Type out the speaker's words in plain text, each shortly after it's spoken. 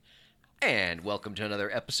And welcome to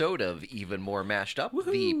another episode of Even More Mashed Up,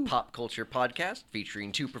 the pop culture podcast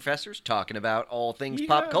featuring two professors talking about all things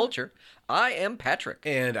pop culture. I am Patrick.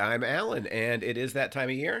 And I'm Alan, and it is that time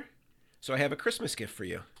of year, so I have a Christmas gift for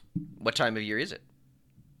you. What time of year is it?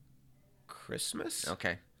 Christmas?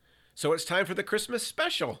 Okay. So it's time for the Christmas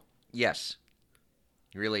special. Yes.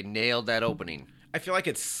 You really nailed that opening. I feel like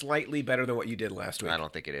it's slightly better than what you did last week. I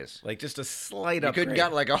don't think it is. Like just a slight You upgrade. couldn't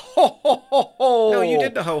got like a ho ho ho ho. No, you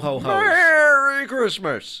did the ho ho ho. Merry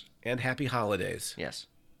Christmas. And happy holidays. Yes.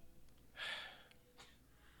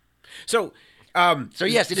 So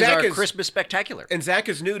yes, it is Zach our Christmas spectacular. And Zach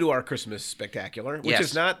is new to our Christmas spectacular, which Yes.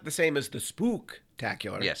 is not the same as the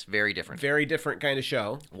spooktacular. Yes, very different. Very different kind of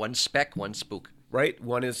show. One spec, one spook. Right?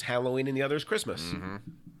 One is Halloween and the other is Christmas. Mm-hmm.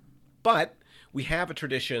 But we have a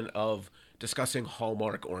tradition of discussing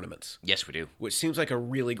Hallmark ornaments, Yes, we do. which seems like a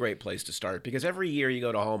really great place to start because every year you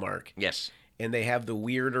go to Hallmark Yes. and they have the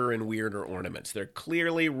weirder and weirder ornaments. They're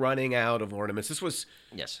clearly running out of ornaments. This was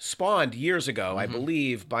Yes. spawned years ago, I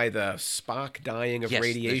believe, by the Spock dying of Yes,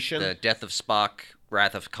 radiation. The death of Spock,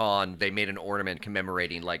 Wrath of Khan. They made an ornament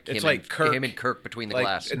commemorating It's him, like Kirk, him and Kirk between the like,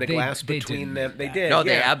 glass. and the They- glass they between didn't them. do They that. did. No,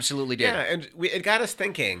 they yeah. absolutely did. Yeah, and it got us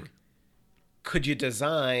thinking, could you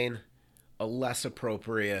design a less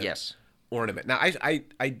appropriate Yes. ornament? Now,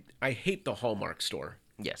 I hate the Hallmark store.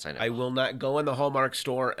 Yes, I know. I will not go in the Hallmark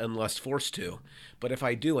store unless forced to. But if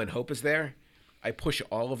I do and Hope is there, I push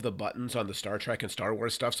all of the buttons on the Star Trek and Star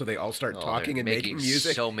Wars stuff so they all start Oh, talking they're and making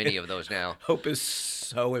music. So many of those now. Hope is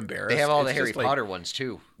so embarrassed. They have all the It's Harry just like- Potter ones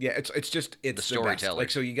too. Yeah, it's the best. storytellers. Like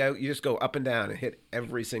so you just go up and down and hit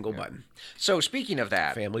every single button. So speaking of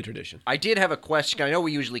that, Family tradition. I did have a question. I know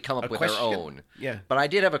we usually come up A with question? our own. Yeah. But I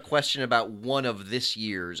did have a question about one of this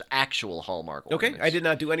year's actual Hallmark Okay, ornaments. I did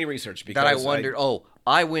not do any research because That I wondered.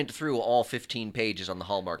 I went through all 15 pages on the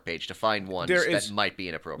Hallmark page to find ones There that is- might be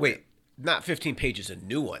inappropriate. Wait, not 15 pages of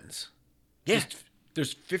new ones. Yeah.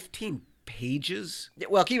 There's 15 pages? Yeah,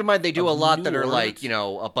 well, keep in mind they do a Of lot new that are ornaments? like,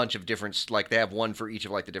 a bunch of different, like they have one for each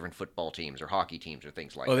of like the different football teams or hockey teams or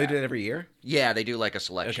things like Oh, that. they do that every year? Yeah, they do like a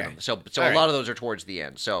selection. Okay. So All a right. lot of those are towards the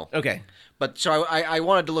end. So, Okay. but so I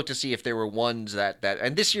wanted to look to see if there were ones that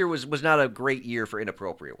and this year was not a great year for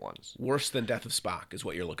inappropriate ones. Worse than Death of Spock is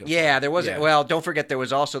what you're looking for. Yeah, there was. Yeah. Well, don't forget there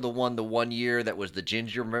was also the one year that was the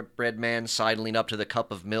gingerbread man sidling up to the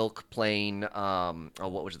cup of milk playing.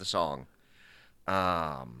 What was the song?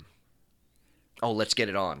 Let's get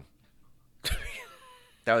it on.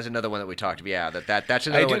 That was another one that we talked about. Yeah, that's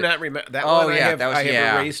another I do one. not remember that Oh one. yeah, I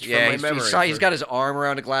have erased from my memory. He's got his arm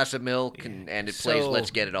around a glass of milk and it plays So-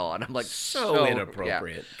 "Let's Get It On." I'm like, so yeah.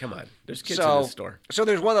 inappropriate. Come on, there's kids in So, this store. so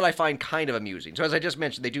there's one that I find kind of amusing. So as I just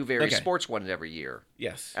mentioned, they do various Okay. sports ones every year,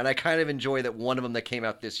 Yes. and I kind of enjoy that one of them that came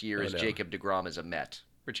out this year is no. Jacob deGrom as a Met,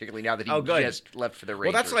 particularly now that he Oh, good. just left for the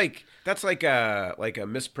Well, Rangers. that's like a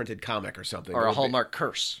misprinted comic or something. or It a would be- Hallmark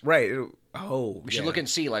curse. Right. We We should look and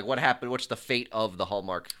see like what happened. What's the fate of the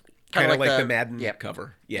Hallmark? kind of like the Madden Yep.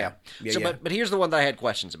 cover. Yeah. Yeah. So, yeah. but here's the one that I had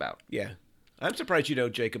questions about. Yeah. I'm surprised you know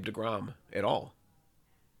Jacob deGrom at all.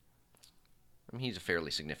 I mean, he's a fairly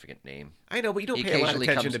significant name. I know, but you don't He pay a lot of occasionally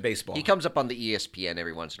attention comes- to baseball. He comes up on the ESPN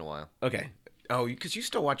every once in a while. Okay. Oh, because you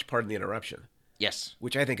still watch Pardon the Interruption, Yes.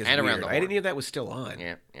 which I think is And weird. Around the I didn't Horn. know that was still on.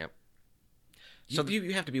 Yeah. Yeah. So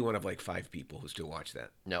you have to be one of like 5 people who still watch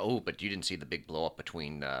that. No, but you didn't see the big blow up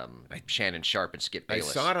between Shannon Sharp and Skip I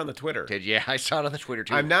Bayless. saw it on the Twitter. Yeah, I saw it on the Twitter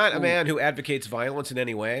too. I'm not a Ooh. man who advocates violence in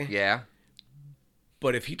any way, Yeah.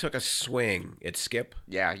 but if he took a swing at Skip,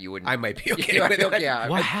 Yeah, you wouldn't. I might be okay Yeah, with it. yeah.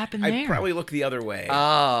 What happened I'd there? probably look the other way.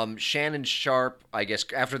 Shannon Sharp, I guess,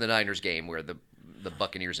 after the Niners game where the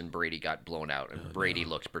Buccaneers and Brady got blown out, and Brady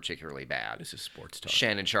looked particularly bad. This is sports talk.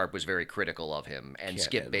 Shannon Sharp was very critical of him, and Can't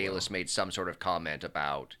Skip end Bayless well. made some sort of comment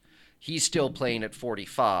about he's still playing at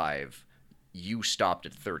 45. You stopped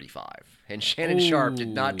at 35, and Shannon Sharp did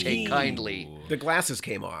not take kindly The glasses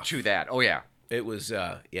came off. to that. Oh yeah, It was,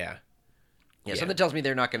 yeah. yeah. Yeah. Something tells me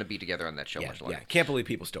they're not going to be together on that show Yeah, much longer. yeah. Can't believe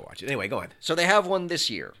people still watch it. Anyway, go on. So they have one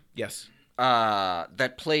this year Yes.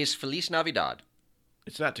 that plays Feliz Navidad.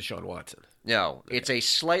 It's not Deshaun Watson. No, it's a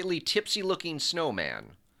slightly tipsy-looking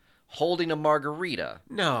snowman holding a margarita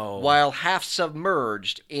No. while half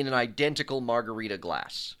submerged in an identical margarita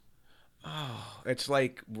glass. It's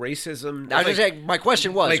like racism. Now, I was It's gonna like, say, my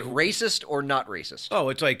question was like- racist or not racist? oh,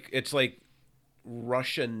 it's like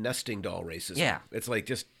Russian nesting doll racism. Yeah. It's like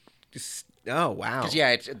just oh wow. Because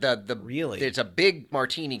it's the Really? it's a big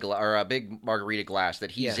martini or a big margarita glass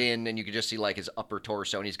that he's Yeah. in, and you can just see like his upper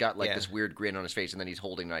torso, and he's got like Yeah. this weird grin on his face, and then he's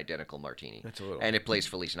holding an identical martini. That's a little- and it plays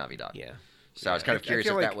Feliz Navidad. Yeah. So I was kind of I curious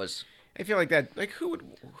feel if like that was I feel like that. Like who would?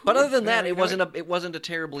 But other than that, you it know, wasn't a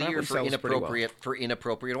terrible Probably year for sells pretty well.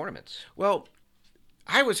 inappropriate ornaments. Well,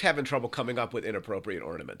 I was having trouble coming up with inappropriate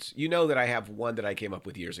ornaments. You know that I have one that I came up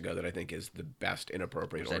with years ago that I think is the best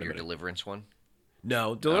inappropriate Was that your ornament. Deliverance one?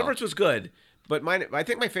 No, Deliverance was good, but mine. I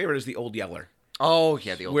think my favorite is the Old Yeller, Oh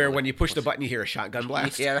yeah, the old where one. when you push the button, you hear a shotgun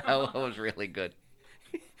blast. Yeah, that was really good.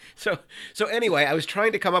 So anyway, I was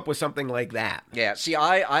trying to come up with something like that. Yeah. See,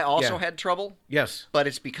 I also Yeah. had trouble, Yes. but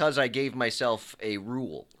it's because I gave myself a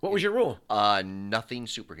rule. What was your rule? Nothing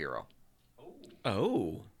superhero.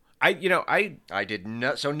 Oh, I I did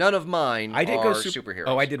not. So none of mine did are go superheroes.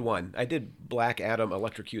 Oh, I did one. I did Black Adam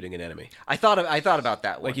electrocuting an enemy. I thought about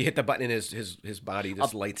that one. Like you hit the button and his body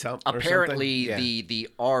just lights up. or Apparently, something? Yeah. the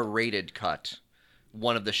R-rated cut,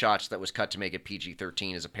 one of the shots that was cut to make it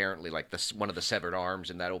PG-13 is apparently like one of the severed arms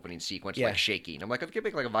in that opening sequence, Yeah. like shaking. I'm like, I could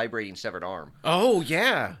make like a vibrating severed arm. Oh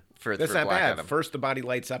yeah. That's for not Black bad. Adam. First the body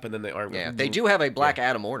lights up and then the arm. Yeah, they do have a Black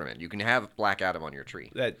Adam ornament. You can have Black Adam on your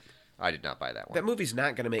tree. That I did not buy that one. that movie's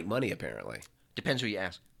not going to make money apparently. Depends who you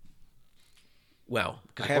ask. Well,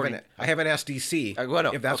 I according- haven't asked DC well,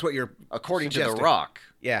 no, if that's what you're According to The suggesting. Rock,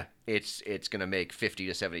 Yeah, it's going to make 50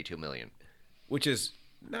 to 72 million. which is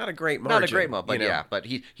not a great margin. Not a great mo, but you know? yeah. But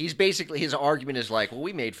he's basically, his argument is like, well,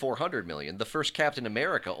 we made 400 million. The first Captain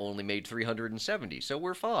America only made 370, so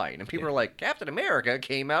we're fine. And people are like, Captain America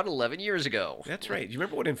came out 11 years ago. That's right. Do you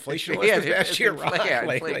remember what inflation was Yeah, this past year? Rock?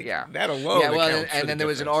 yeah. That alone. Yeah, well, accounts for and the then there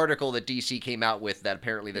was an difference. article that DC came out with that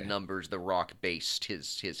apparently the numbers The Rock based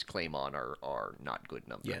his claim on are not good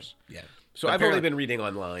numbers. Yeah. So But I've only apparently- been reading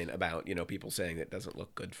online about people saying it doesn't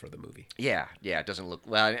look good for the movie. Yeah, it doesn't look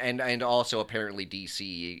well, and also apparently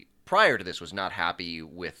DC prior to this was not happy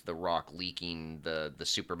with The Rock leaking the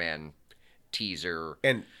Superman teaser,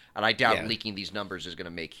 And I doubt yeah. leaking these numbers is going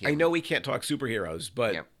to make him. I know we can't talk superheroes,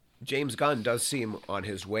 but Yeah. James Gunn does seem on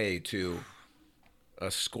his way to a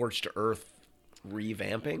scorched earth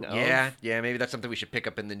revamping. Of, Yeah, maybe that's something we should pick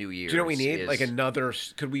up in the new year. Do you know what we need? is- Like another.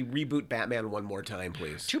 Could we reboot Batman one more time,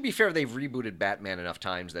 please? To be fair, they've rebooted Batman enough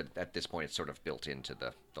times that at this point it's sort of built into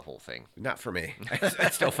the whole thing. Not for me.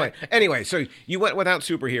 That's still fine. Anyway, so you went without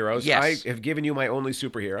superheroes. Yes. I have given you my only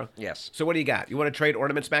superhero. Yes. So what do you got? You want to trade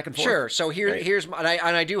ornaments back and forth? Sure. So Right. here's my,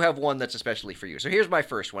 and I do have one that's especially for you. So here's my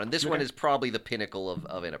first one, and this one is probably the pinnacle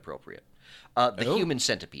of inappropriate. The Oh. human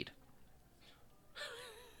centipede.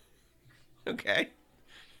 Okay.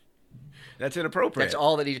 That's inappropriate. That's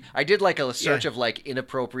all that he. I did like a search Yeah. of like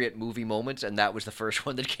inappropriate movie moments, and that was the first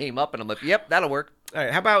one that came up, and I'm like, yep, that'll work. All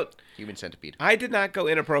right. How about? Human centipede. I did not go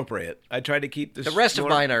inappropriate. I tried to keep this. The rest of more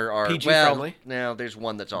mine are PG well. friendly. No, there's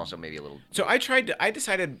one that's also maybe a little. So I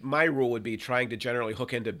decided my rule would be trying to generally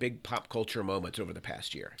hook into big pop culture moments over the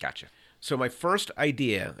past year. Gotcha. So my first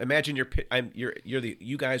idea, imagine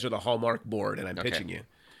you guys are the Hallmark board, and I'm Okay. pitching you.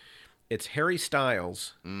 It's Harry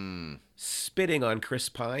Styles spitting on Chris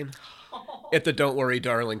Pine at the "Don't Worry,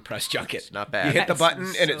 Darling" press junket. Not bad. You hit the That's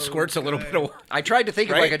button and it so squirts a little bit of. I tried to think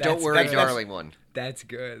of Right? like a "Don't Worry, that's- Darling" one, That's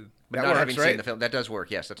good. but That not works, having right? seen the film. That does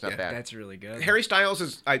work. Yes, that's not bad. That's really good. Harry Styles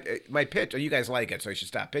is my pitch. You guys like it, so I should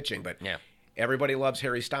stop pitching. But Yeah. everybody loves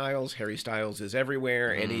Harry Styles. Harry Styles is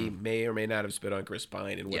everywhere, and he may or may not have spit on Chris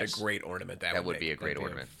Pine. And what Yes. a great ornament that That would make. be a great That'd be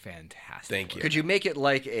ornament. Fantastic. Thank you. Could you make it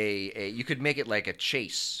like you could make it like a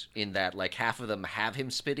chase in that like half of them have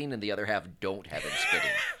him spitting and the other half don't have him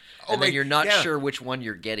spitting. And then you're not sure which one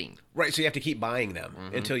you're getting. Right, so you have to keep buying them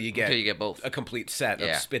until you get both. a complete set Yeah.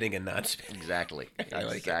 of spitting and not spitting. Exactly. I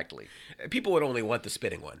like it. Exactly. People would only want the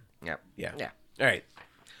spitting one. Yeah. Yeah. Yeah. All right.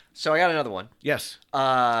 So I got another one. Yes.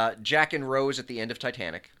 Jack and Rose at the end of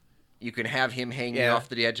Titanic. You can have him hanging Yeah. off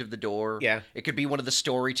the edge of the door. Yeah. It could be one of the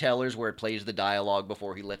storytellers where it plays the dialogue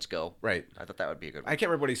before he lets go. Right. I thought that would be a good I one. can't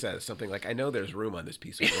remember what he says. Something like, "I know there's room on this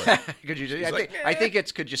piece of wood." Could you? He's like, I think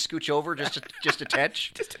it's could you scooch over just a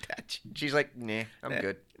touch. Just a touch. She's like, nah, I'm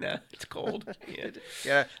good. Nah, it's cold. Yeah.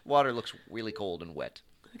 Yeah, water looks really cold and wet.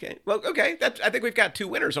 Okay. Well, okay. I think we've got two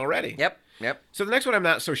winners already. Yep. So the next one I'm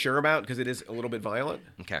not so sure about because it is a little bit violent.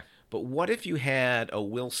 Okay. But what if you had a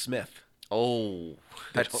Will Smith Oh,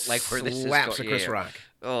 I don't like where this is slaps going. a Chris Rock?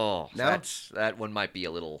 Oh, No? that one might be a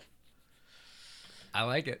little. I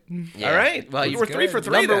like it. Yeah. All right. Well, We're you- 3 for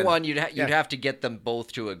 3 Number then. one, you'd Yeah. have to get them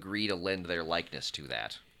both to agree to lend their likeness to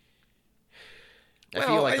that. I Well,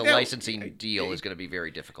 feel like the know- licensing deal is going to be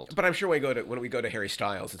very difficult. But I'm sure when we go to Harry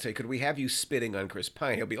Styles and say, "Could we have you spitting on Chris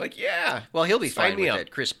Pine?" He'll be like, "Yeah." Well, he'll be Sign fine me with up. it.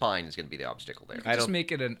 Chris Pine is going to be the obstacle there. I Just don't-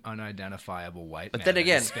 make it an unidentifiable white But man then that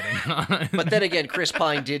again- he's spitting on. But then again, Chris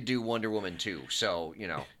Pine did do Wonder Woman too, so you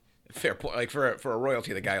know. Fair point. Like for a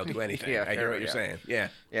royalty, the guy will do anything. Yeah, I hear fair, what you're yeah. saying. Yeah.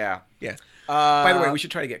 Yeah. Yeah. By the way, we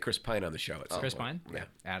should try to get Chris Pine on the show at some Chris point. Pine? Yeah.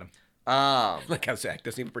 Adam. Like how Zach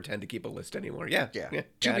doesn't even pretend to keep a list anymore. Yeah. To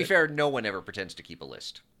got be it. fair, no one ever pretends to keep a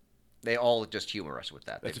list. They all just humor us with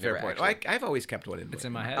that. That's a They've fair never point. actually- I've always kept one in. It's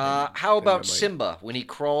in my head. How about mind. Simba when he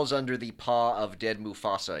crawls under the paw of dead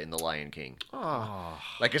Mufasa in The Lion King? Oh,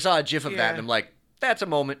 Like, I saw a gif of that, Yeah. and I'm like, that's a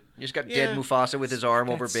moment. You just got dead Yeah. Mufasa with his arm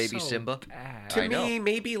over That's baby so Simba. bad. to I know. me,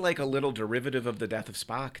 maybe like a little derivative of the death of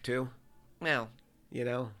Spock too. Well, You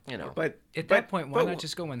know. But At but- that point, why but not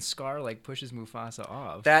just go when Scar like pushes Mufasa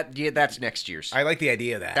off? that's next year's. I like the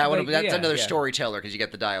idea of that. That Like, that's yeah, another yeah. storyteller because you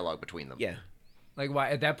get the dialogue between them. Yeah. Like why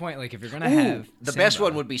at that point? Like if you're gonna Ooh, have the best Simba-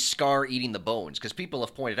 one would be Scar eating the bones, because people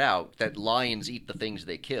have pointed out that lions eat the things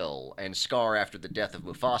they kill, and Scar, after the death of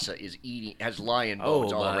Mufasa, has lion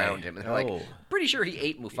bones all my. around him. And they're like, Oh. pretty sure he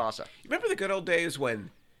ate Mufasa. Remember the good old days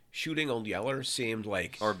when shooting Old Yeller seemed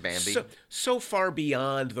like Or Bambi. so far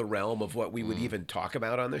beyond the realm of what we would even talk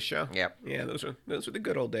about on this show. Yep. Yeah, those were the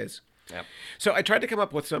good old days. Yep. So I tried to come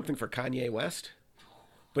up with something for Kanye West,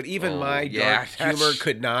 but even Oh, my yeah, dark humor that's-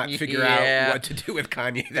 could not figure yeah. out what to do with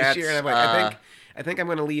Kanye this That's, year. And I'm like, I think I'm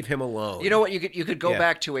going to leave him alone. You know what? You could go Yeah.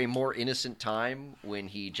 back to a more innocent time when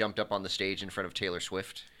he jumped up on the stage in front of Taylor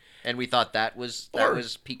Swift, and we thought that was Or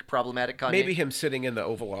peak problematic Kanye. Maybe him sitting in the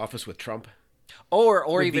Oval Office with Trump. or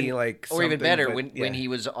would even be like or even something, better but, when yeah. he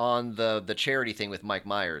was on the charity thing with Mike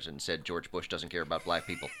Myers and said George Bush doesn't care about black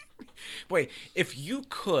people. Boy, if you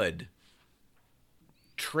could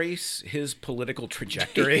trace his political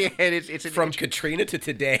trajectory it's an from int- Katrina to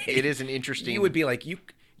today, it is an interesting. you would be like you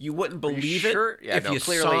wouldn't believe sure? it Yeah, if no, you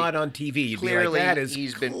clearly- saw it on TV. You'd be clearly like, that is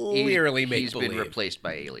he's been clearly make he's believe. been replaced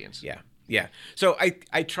by aliens. Yeah. So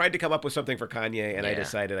I tried to come up with something for Kanye, and I Yeah.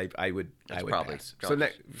 decided I would probably- pass. So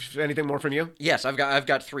anything more from you? Yes, I've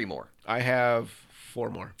got three more. I have 4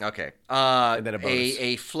 more. Okay. And then a bonus.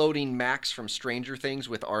 a floating Max from Stranger Things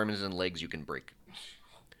with arms and legs you can break.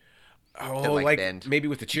 Oh, like like bend. maybe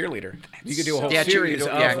with the cheerleader. You could do a whole Yeah, series of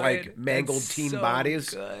yeah. like mangled That's teen so bodies.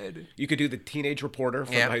 good. You could do the teenage reporter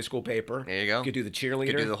from Yeah. the high school paper. There you go. You could do the cheerleader.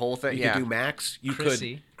 You could do the whole thing, You yeah. could do Max. You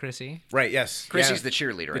Chrissy. right? Yes. Chrissy's yeah. the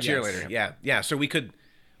cheerleader. The I guess. cheerleader. Yeah. So we could,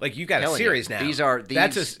 like, you got a Telling you, series now. these are-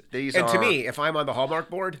 That's these and to are- me, if I'm on the Hallmark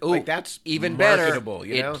board, Ooh, like that's even marketable.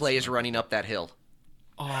 better. You know? It plays running up that hill.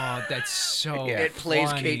 Oh, that's so. Yeah. It plays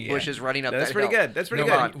funny. Kate Bush's running up That's that pretty hill. good. That's pretty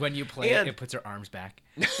No, good. when you play And- it, it puts her arms back.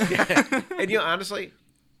 And honestly,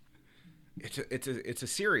 it's a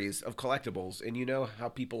series of collectibles, and you know how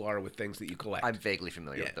people are with things that you collect. I'm vaguely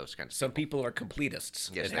familiar Yeah. with those kinds of Some people are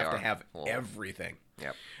completists Yes, and they have are. to have Oh. everything.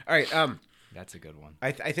 Yep. All right. That's a good one.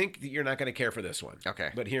 I think that you're not going to care for this one.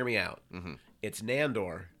 Okay. But hear me out. Mm-hmm. It's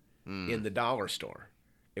Nandor in the dollar store.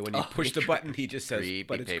 And when you Oh, push the button, he just says, creepy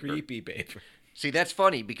but it's paper. creepy paper. See, that's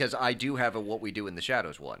funny because I do have a What We Do in the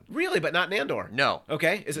Shadows one. Really, but not Nandor. No.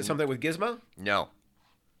 Okay. Is it something with Gizmo? No.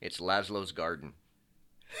 It's Laszlo's Garden.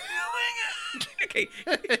 Okay.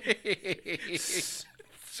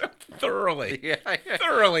 So thoroughly. Yeah.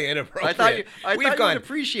 Thoroughly inappropriate. I thought you would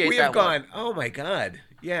appreciate we that have one. gone, oh my God.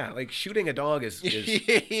 Yeah, like shooting a dog is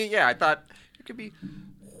Yeah, I thought it could be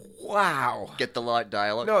wow. get the lot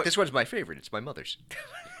dialogue. No. This one's my favorite. It's my mother's.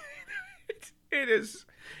 It is.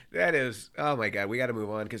 That is. Oh my God. We got to move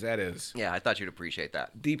on because that is Yeah, I thought you'd appreciate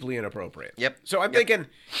that. deeply inappropriate. Yep. So I'm Yep. thinking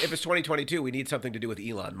if it's 2022, we need something to do with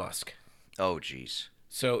Elon Musk. Oh, jeez.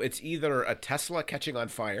 So it's either a Tesla catching on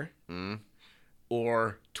fire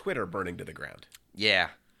or Twitter burning to the ground. Yeah.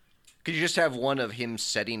 Could you just have one of him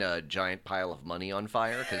setting a giant pile of money on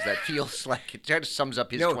fire? Because that feels like it kind of sums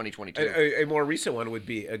up his 2022. A more recent one would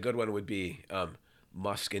be, a good one would be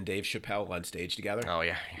Musk and Dave Chappelle on stage together. Oh,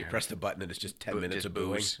 yeah. You press the button and it's just 10 minutes just of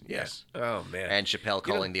booing. boos. Yes. Yeah. Oh, man. And Chappelle You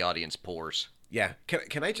know- calling the audience pores. Yeah.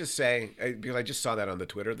 Can I just say, because I just saw that on the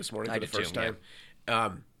Twitter this morning I for the did too, first time.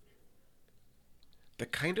 The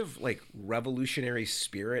kind of like revolutionary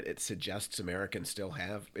spirit it suggests Americans still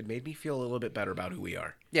have, it made me feel a little bit better about who we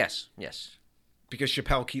are. Yes, yes. Because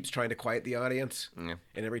Chappelle keeps trying to quiet the audience, Yeah.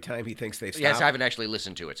 and every time he thinks they stop, Yes, I haven't actually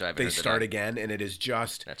listened to it, so I haven't they heard the start dialogue. again, and it is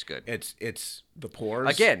just That's good. It's the pores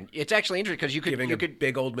Again, it's actually interesting because giving you a could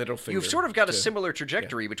big old middle finger. you've sort of got a to- similar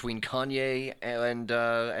trajectory between Kanye and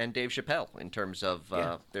Dave Chappelle in terms of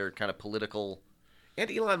Yeah. their kind of political. and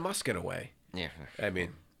Elon Musk in a way. Yeah. I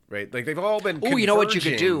mean, right? Like they've all been. Oh, you know what you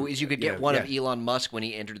could do converging. is you could get Yeah, one yeah. of Elon Musk when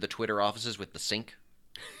he entered the Twitter offices with the sink.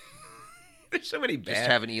 There's so many bad. Just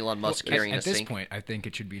have an Elon Musk carrying At a this sink. point, I think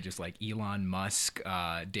it should be just like Elon Musk,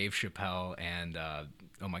 Dave Chappelle, and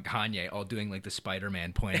Kanye all doing like the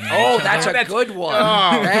Spider-Man pointing. at Oh, each that's other. a good one.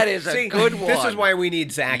 Oh, that is a see, good one. This is why we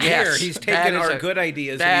need Zach Yes, here. He's that taken is our a- good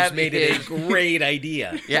ideas and that he's made it is- a great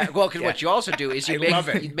idea. Yeah, well, because what you also do is I love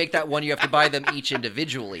it. you make that one. You have to buy them each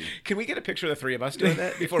individually. Can we get a picture of the three of us doing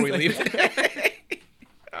that before we leave?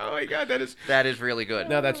 Oh my God, that is really good.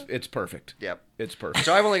 no, it's perfect. Yep. It's perfect.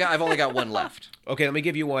 So I've only got one left. Okay, let me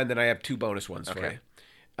give you one. Then I have two bonus ones for Okay.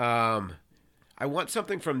 you. I want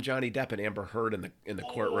something from Johnny Depp and Amber Heard in the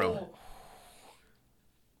courtroom.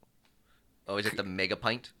 Oh, is it the mega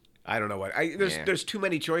pint? I don't know what. Yeah. There's too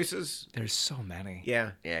many choices. There's so many.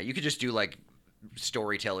 Yeah. Yeah, you could just do like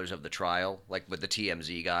storytellers of the trial, like with the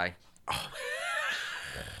TMZ guy.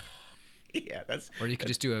 Yeah, that's. Or you could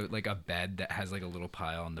just do a bed that has like a little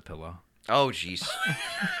pile on the pillow. Oh, jeez.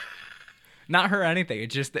 Not her or anything.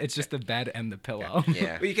 It's just the bed and the pillow.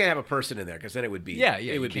 Yeah. Well, you can't have a person in there because then it would be Yeah,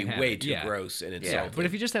 it would be can't have way it. too Yeah. gross and Yeah. insulting. But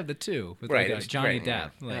if you just have the two with Right, like it's Johnny great,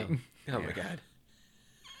 Depp, yeah. like oh my God.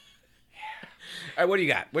 All right, what do you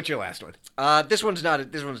got? What's your last one? This one's not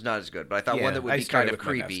as good, but I thought Yeah, one that would I be kind started of with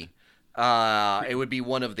my creepy. It would be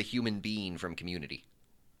one of the human being from Community,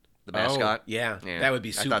 the Oh, mascot. yeah, that would be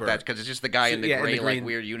I super. thought that because it's just the guy in the Yeah, gray, green, like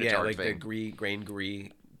weird unitard yeah, like thing. the grain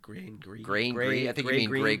green. I think you mean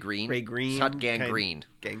gray green. Gray green. It's not gangrene.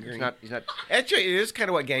 Gangrene. He's not. Actually, it is kind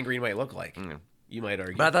of what gangrene might look like. Mm. You might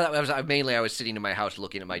argue. But I thought I was sitting in my house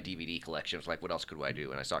looking at my DVD collection. I was like, what else could I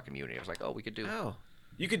do? And I saw Community. I was like, oh, we could do. Oh,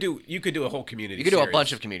 you could do a whole Community. You could do a series.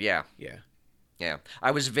 bunch of Community. Yeah, Yeah. yeah.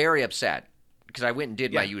 I was very upset because I went and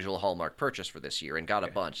did my Yeah. usual Hallmark purchase for this year and got a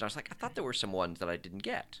bunch. And I was like, I thought there were some ones that I didn't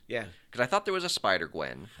get Yeah. because I thought there was a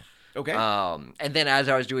Spider-Gwen. Okay. And then as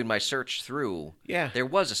I was doing my search through, Yeah. there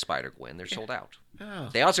was a Spider-Gwen. They're sold out. Oh,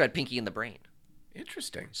 They also had Pinky and the Brain.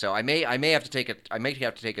 interesting. So I may have to take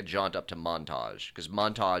a jaunt up to Montage because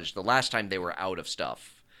Montage the last time they were out of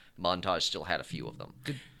stuff, Montage still had a few of them.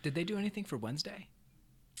 did they do anything for Wednesday?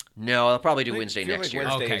 No, I'll probably do I Wednesday feel next like year.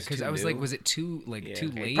 Wednesday Okay, is because too I was new. like, was it too Yeah. too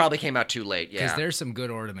It late? Probably came out too late. Because Yeah. there's some good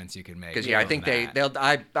ornaments you can make. Because I from think that.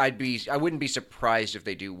 I wouldn't be surprised if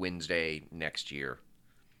they do Wednesday next year.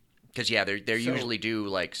 Because they usually do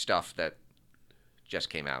like stuff that just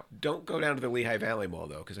came out. Don't go down to the Lehigh Valley Mall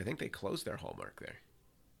though, because I think they closed their Hallmark there.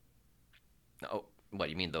 Oh, what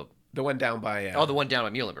you mean The one down by. the one down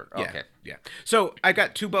at Muhlenberg? Yeah, Okay. Yeah. So I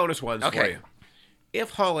got two bonus ones for Okay. you.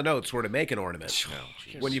 If Hall & Oates were to make an ornament,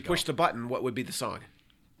 Oh, when you push the button, what would be the song?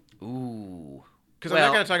 Ooh. Because I'm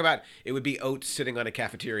not going to talk about it would be Oates sitting on a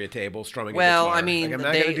cafeteria table strumming. Well, a guitar. I mean, like, I'm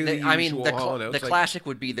not going to do the I mean, usual the, Hall & the Oates. classic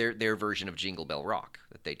would be their version of Jingle Bell Rock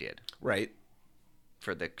that they did Right.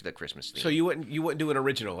 for the Christmas theme. So you wouldn't do an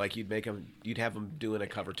original like you'd have them doing a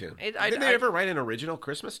cover tune. Did they I- ever write an original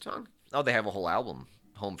Christmas song? Oh, they have a whole album,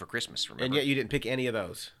 Home for Christmas. Remember? And yet you didn't pick any of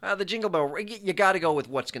those. The Jingle Bell. You got to go with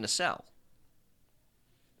what's going to sell.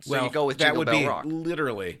 So well, you go with that Jingle would Bell be Rock.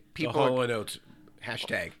 literally People the Hall & Oates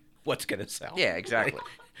hashtag. What's gonna sell? Yeah, exactly.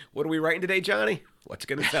 What are we writing today, Johnny? What's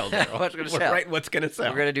gonna sell? Daryl? What's gonna We're sell? writing what's gonna sell.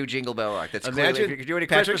 We're going to do Jingle Bell Rock. That's Imagine clearly, if you're doing a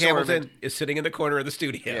Patrick Christmas Hamilton ornament. is sitting in the corner of the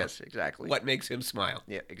studio. Yes, exactly. What makes him smile?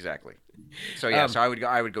 Yeah, exactly. So yeah, so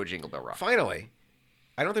I would go Jingle Bell Rock. Finally,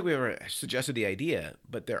 I don't think we ever suggested the idea,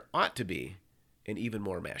 but there ought to be an even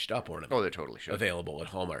more mashed up ornament Oh, they totally should. available at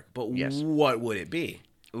Hallmark. But Yes. what would it be?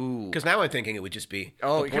 Ooh. Because now I'm thinking it would just be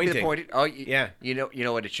Oh, the it could be the pointing. pointed. Oh, Yeah. You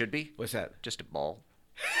know what it should be? What's that? Just a ball.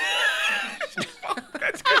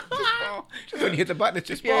 That's good. Just ball. Just when you hit the button, it's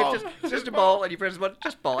just Yeah, ball. just a ball, and you press the button,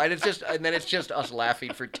 just ball, and then it's just us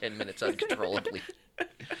laughing for 10 minutes uncontrollably.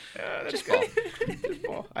 Just ball. Just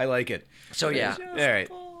ball. I like it. So yeah, All right.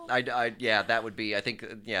 that would be. I think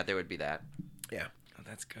there would be that. Yeah. Oh,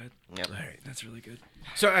 that's good. Yep. All right. That's really good.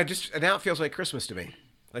 So now it feels like Christmas to me.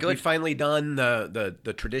 Like Good. we've finally done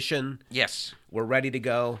the tradition. Yes. We're ready to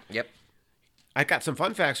go. Yep. I got some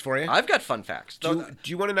fun facts for you. I've got fun facts. Do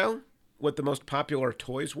you want to know what the most popular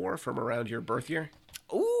toys were from around your birth year?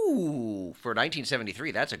 Ooh, for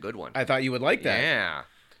 1973, that's a good one. I thought you would like that. Yeah.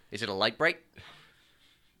 Is it a Light Bright?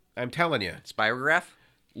 I'm telling you. Spirograph?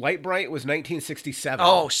 Light Bright was 1967.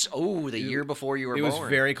 Oh, the year before you were it born. was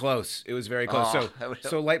very close. It was very close. Oh, that would-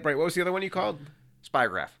 So Light Bright, what was the other one you called?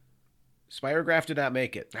 Spirograph. Spirograph did not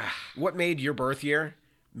make it. What made your birth year?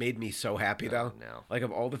 Made me so happy though. no. Like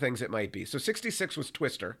of all the things it might be. So 66 was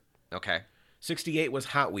Twister. Okay. 68 was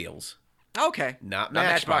Hot Wheels. Okay. Not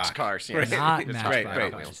Matchbox Matchbox. cars. Yes. Right. Not That's Matchbox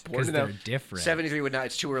right. Cars, Important because to they're know. different. 73 would not.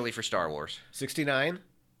 It's too early for Star Wars. 69,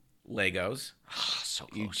 Legos. Oh, so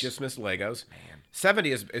close. You just missed Legos. Man.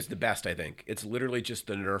 70 is the best, I think. It's literally just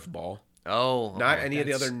the Nerf ball. Oh. Not okay. any of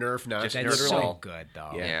the That's- other Nerf nonsense. That's Literally, so good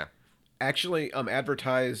though. Yeah. actually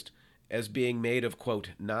advertised as being made of, quote,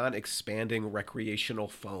 non-expanding recreational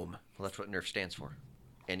foam. Well, that's what Nerf stands for.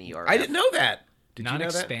 NERF. I didn't know that. Did you know that?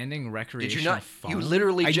 Non-expanding Did recreational you not? foam. You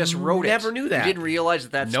literally I just wrote it. never knew that. You didn't realize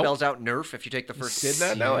that Nope. spells out Nerf if you take the first. Did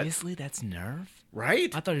not know it. Seriously, that's Nerf.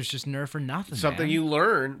 Right? I thought it was just Nerf or nothing. Something man. you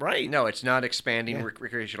learn. Right. No, it's not expanding Yeah.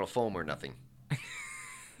 recreational foam or nothing.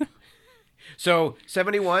 So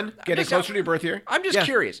 71, getting just- closer to your birth year. I'm just Yeah.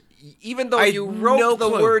 curious. Even though I you wrote no the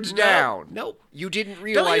clue. words No, down, nope. you didn't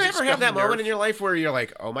realize. Don't you it's ever have that spelled moment Nerf? in your life where you're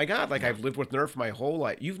like, oh my God, like I've lived with Nerf my whole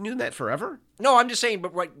life? You've known that forever? No, I'm just saying.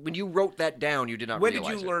 But right when you wrote that down, you did not When did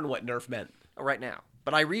realize you learn what Nerf meant? it. Right now.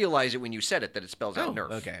 But I realize it when you said it that it spells out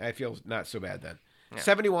Nerf. Okay. I feel not so bad then.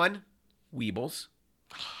 71, Weebles.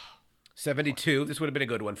 72, this would have been a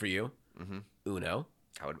good one for you. Uno.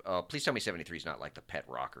 I would, please tell me 73 is not like the Pet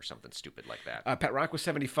Rock or something stupid like that. Pet Rock was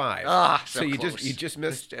 75. So you close. just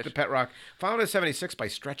missed the Pet Rock. Followed at 76 by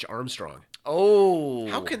Stretch Armstrong. Oh,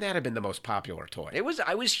 How can that have been the most popular toy? it was?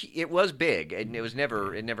 It was big, and it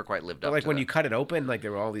never quite lived up. Like to when that. you cut it open, like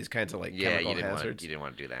there were all these kinds of like yeah, chemical you hazards. didn't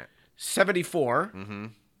want to do that. 74,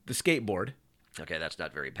 the skateboard. Okay, that's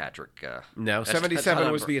not very Patrick. No, that's 77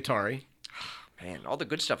 not was on- the Atari. Man, all the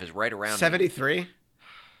good stuff is right around. 73,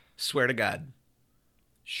 swear to God,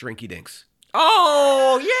 Shrinky Dinks.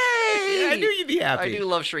 Oh, yay! I knew you'd be happy. I do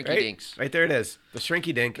love Shrinky right? Dinks. Right there it is, the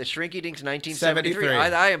Shrinky Dink. The Shrinky Dinks 1973. 73.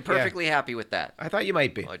 I am Yeah. perfectly happy with that. I thought you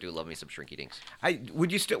might be. Oh, I do love me some Shrinky Dinks.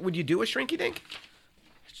 Would you do a Shrinky Dink?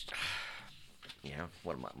 Yeah,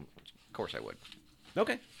 of course I would.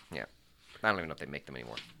 Okay. Yeah, I don't even know if they make them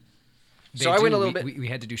anymore. They So I went do. a little bit. We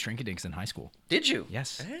had to do Shrinky-Dinks in high school. Did you?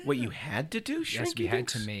 Yes. What you had to do, Shrinky Yes, we had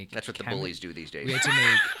Dinks? to make. That's what the bullies do these days. We had to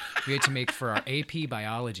make. We had to make for our AP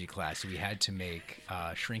biology class. We had to make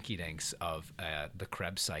Shrinky-Dinks of the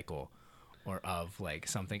Krebs cycle, or of like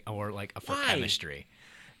something, or like for Why? chemistry.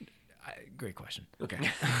 Great question. Okay.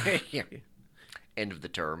 Yeah. End of the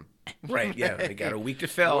term. Right. Yeah. We got a week to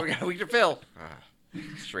fill. We got a week to fill.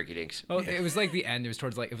 Shrinky Dinks. Oh, it was like the end. It was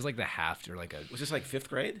towards like it was like the half or like a. Was this like 5th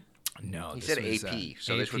grade? No, He this said was, AP,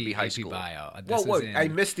 so this would be high AP school. Bio. Whoa, This whoa! was in- I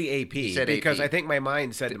missed the AP said because AP. I think my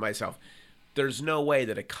mind said to myself, "There's no way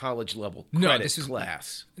that a college level No, credit this was-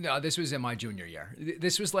 class." No, this was in my junior year.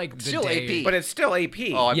 This was like the Still day, AP. But it's still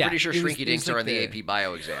AP. Oh, I'm Yeah, pretty sure it was- Shrinky it was Dinks like are on the the- AP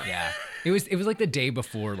bio exam. Yeah, it was like the day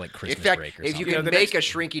before like In Christmas fact, break or if something. you can the make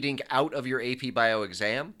next- a Shrinky Dink out of your AP bio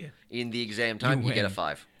exam in the exam time, you get a win.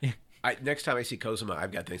 5. Next time I see Cosima,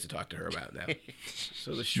 I've got things to talk to her about now.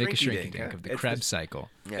 So the Make a Shrinky Shrinky Dink, Dink huh? of the It's- Krebs cycle.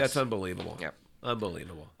 Yes. That's unbelievable. Yep.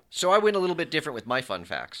 Unbelievable. So I went a little bit different with my fun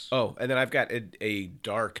facts. Oh, and then I've got a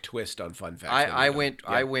dark twist on fun facts. I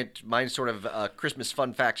went. Mine's sort of Christmas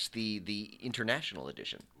fun facts, the international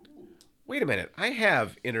edition. Wait a minute. I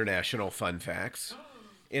have international fun facts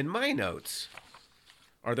in my notes.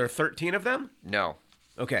 Are there 13 of them? No.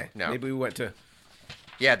 Okay. No. Maybe we went to.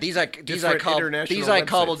 Yeah, these I Different international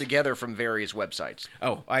cobbled websites. together from various websites.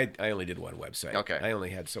 Oh, I only did one website. Okay. I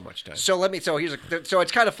only had so much time. So so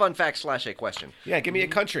it's kind of fun fact / a question. Yeah, give me a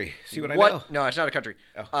country. See what I know. No, it's not a country.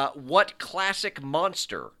 Oh. What classic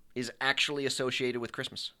monster is actually associated with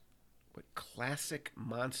Christmas? What classic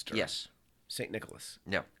monster? Yes. St. Nicholas.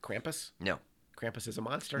 No. Krampus? No. Krampus is a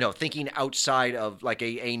monster? No. Thinking outside of like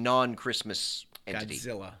a non-Christmas entity.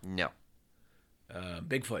 Godzilla. No.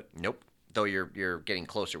 Bigfoot. Nope. Though you're getting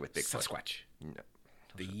closer with Bigfoot. Sasquatch. No.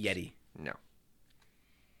 The Yeti. No.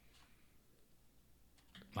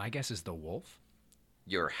 My guess is the wolf.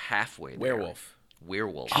 You're halfway there. Werewolf.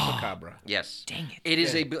 Werewolf. Chupacabra. Yes. Dang it.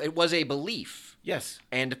 It was a belief, Yes.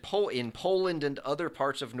 and in Poland and other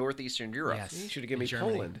parts of northeastern Europe, Yes. You should have given me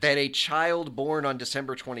Germany. Poland. that a child born on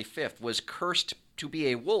December 25th was cursed to be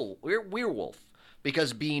a werewolf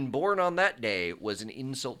because being born on that day was an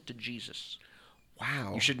insult to Jesus.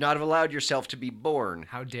 Wow. You should not have allowed yourself to be born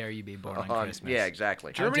How dare you be born on on Christmas? Yeah,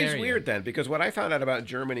 exactly. How Germany's dare you. weird then, because what I found out about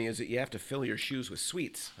Germany is that you have to fill your shoes with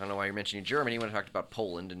sweets. I don't know why you're mentioning Germany when I talked about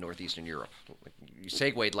Poland and northeastern Europe. You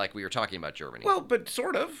segued like we were talking about Germany. Well, but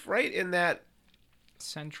sort of, right? In that,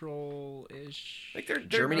 Central-ish. like, they're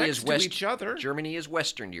Germany next is to each other. Germany is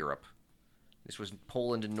Western Europe. This was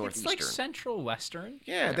Poland and It's northeastern. like Central-Western.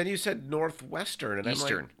 Yeah, then you said northwestern, and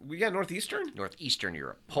Eastern. I'm like, yeah, northeastern. Northeastern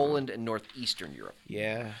Europe. Poland and northeastern Europe.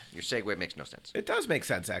 Yeah, Your segue makes no sense. it does make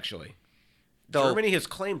sense actually. Though- Germany has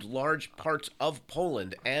claimed large parts of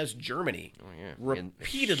Poland as Germany yeah.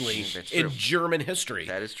 repeatedly That's in true. German history.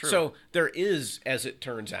 That is true. So there is, as it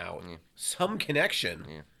turns out, some connection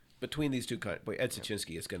between these two countries. Boy, Ed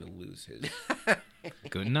Sachinsky is going to lose his.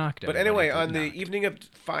 Good knock. But anyway, on the evening of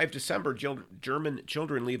 5 December, German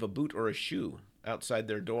children leave a boot or a shoe outside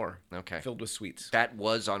their door, Okay. filled with sweets. That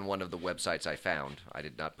was on one of the websites I found. I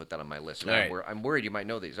did not put that on my list. All right. I'm worried you might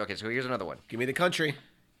know these. Okay, so here's another one. Give me the country.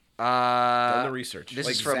 Done the research. This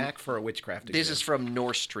like is from Zach for a witchcraft exam. This is from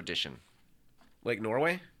Norse tradition. like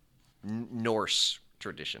Norway, Norse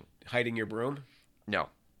tradition. hiding your broom. No.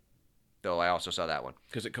 though I also saw that one.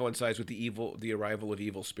 Because it coincides with the arrival of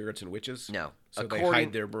evil spirits and witches? No. So they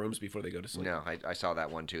hide their brooms before they go to sleep? No, I saw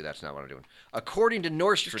that one too. That's not what I'm doing. According to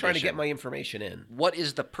Norse Just tradition, trying to get my information in. what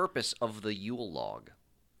is the purpose of the Yule log?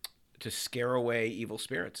 To scare away evil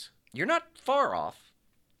spirits. You're not far off.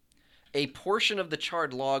 A portion of the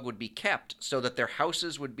charred log would be kept so that their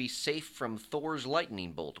houses would be safe from Thor's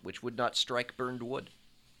lightning bolt, which would not strike burned wood.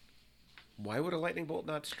 Why would a lightning bolt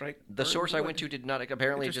not strike? The source I went to did not.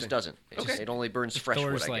 Apparently, it just doesn't. It only burns fresh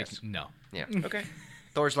Thor's wood, I like, guess. no. Yeah. Okay.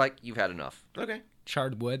 Thor's like, you've had enough. Okay.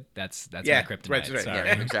 Charred wood, that's Yeah, my kryptonite. right. Sorry.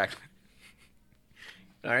 Yeah, exactly.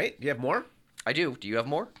 All right. Do you have more? I do. Do you have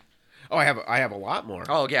more? Oh, I have a lot more.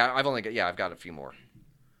 Oh yeah, I've got a few more.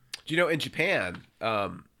 Do you know in Japan,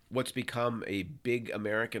 what's become a big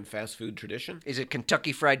American fast food tradition? Is it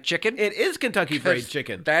Kentucky Fried Chicken? It is Kentucky Fried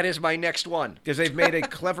Chicken. That is my next one. Because they've made a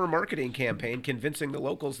clever marketing campaign convincing the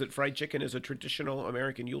locals that fried chicken is a traditional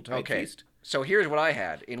American Yuletide feast. So here's what I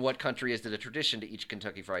had. In what country is it a tradition to eat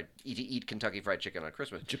Kentucky Fried Chicken on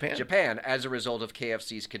Christmas? Japan. Japan, as a result of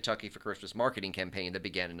KFC's Kentucky for Christmas marketing campaign that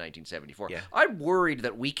began in 1974. Yeah. I'm worried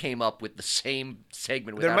that we came up with the same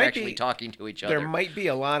segment without actually talking to each other. There might be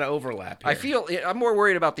a lot of overlap here. I'm more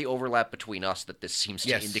worried about the overlap between us that this seems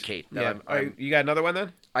to indicate. Yeah. You got another one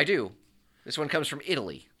then? I do. This one comes from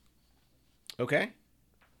Italy. Okay.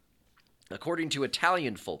 According to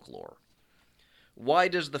Italian folklore, why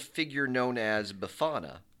does the figure known as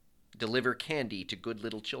Befana deliver candy to good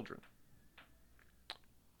little children?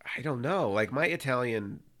 I don't know. Like, my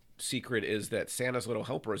Italian secret is that Santa's little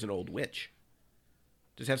helper is an old witch.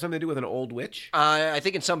 Does it have something to do with an old witch? I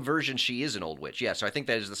think in some versions she is an old witch. Yeah, so I think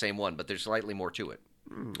that is the same one, but there's slightly more to it.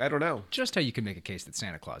 I don't know. Just how you can make a case that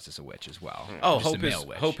Santa Claus is a witch as well. Oh, Just a male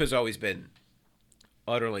witch. Hope has always been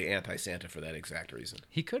utterly anti-Santa for that exact reason.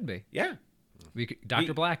 He could be. Yeah.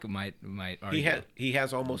 Dr. Black might argue. He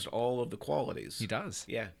has almost all of the qualities. He does.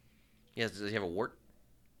 Yeah. Yeah, does he have a wart?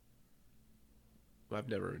 I've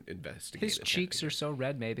never investigated. His cheeks are so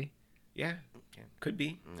red, maybe. Yeah. Could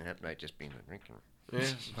be. That might just be drinking. Yeah,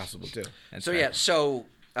 possible too. So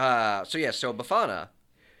Befana,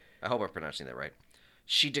 I hope I'm pronouncing that right.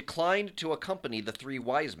 She declined to accompany the three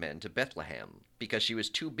wise men to Bethlehem because she was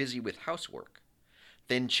too busy with housework,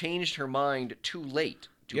 then changed her mind too late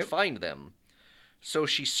to find them. So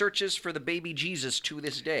she searches for the baby Jesus to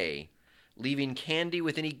this day, leaving candy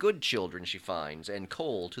with any good children she finds and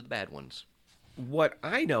coal to the bad ones. What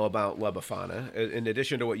I know about La Befana, in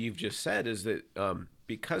addition to what you've just said, is that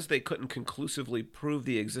because they couldn't conclusively prove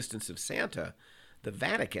the existence of Santa, the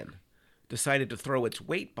Vatican decided to throw its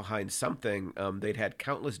weight behind something they'd had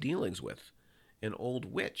countless dealings with, an old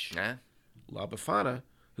witch, La Befana,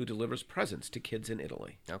 who delivers presents to kids in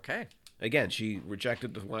Italy. Okay. Again, she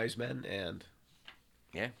rejected the wise men, and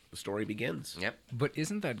the story begins. Yep. But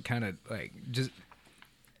isn't that kind of like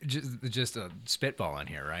just a spitball in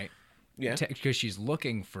here, right? Yeah. Because she's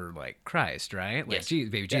looking for like Christ, right? Like Yes.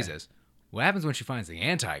 baby Jesus. What happens when she finds the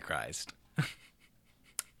Antichrist?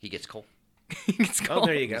 He gets coal. It's Oh, called.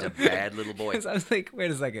 there you He's go. a bad little boy. I was like,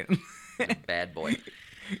 wait a second. He's a bad boy.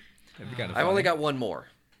 That'd be kinda I've only funny. got one more.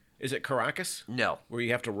 Is it Caracas, No. where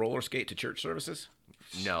you have to roller skate to church services?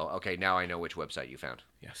 No. Okay, now I know which website you found.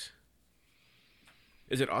 Yes.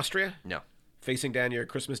 Is it Austria? No. Facing down your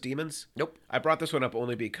Christmas demons? Nope. I brought this one up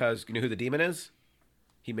only because you know who the demon is?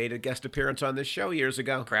 He made a guest appearance on this show years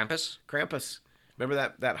ago. Krampus? Krampus.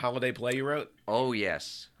 Remember that holiday play you wrote? Oh,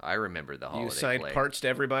 yes. I remember the holiday You signed play. parts to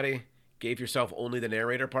everybody, gave yourself only the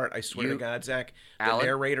narrator part. I swear to God, Zach, the Alan?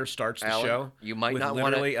 narrator starts the Alan, show you might with not wanna-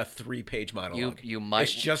 literally a 3-page monologue. You might-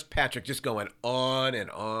 It's just Patrick just going on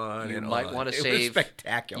and on You and might on. want to It was save.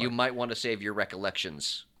 spectacular. You might want to save your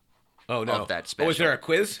recollections. Oh no! of that Oh, is there a special.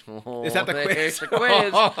 quiz? Is that the quiz? There's the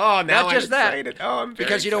quiz. Oh, now Not I'm just that. excited. Oh, I'm very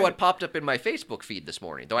Because you know excited. what popped up in my Facebook feed this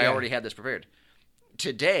morning, though I Yeah. already had this prepared.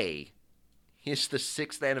 Today is the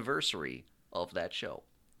 6th anniversary of that show.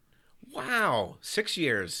 Wow, 6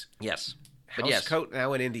 years. Yes. But House yes. coat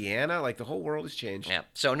now in Indiana. Like the whole world has changed. Yeah.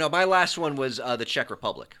 So, no, my last one was the Czech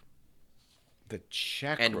Republic The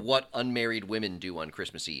Czech. and what unmarried women do on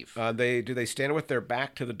Christmas Eve. They stand with their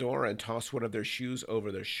back to the door and toss one of their shoes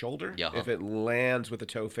over their shoulder. Yeah. If it lands with the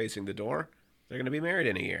toe facing the door, they're going to be married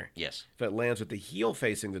in a year. Yes. If it lands with the heel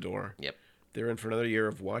facing the door, Yep. they're in for another year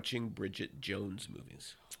of watching Bridget Jones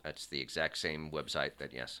movies. That's the exact same website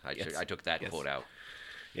that, yes, Yes. I took that Yes. quote out.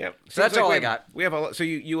 Yep. So that's Seems like all we I have- got. We have a lot. So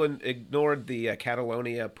you ignored the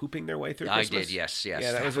Catalonia pooping their way through I Christmas? did, yes. Yeah,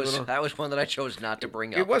 that was a little. that was one that I chose not to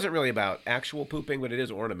bring up. It wasn't really about actual pooping, but it is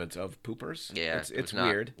ornaments of poopers. Yeah, it's was not-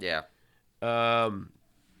 weird. Yeah.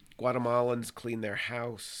 Guatemalans clean their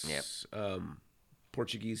house. Yep.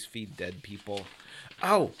 Portuguese feed dead people.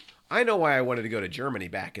 Oh, I know why I wanted to go to Germany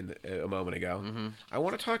back a moment ago. Mm-hmm. I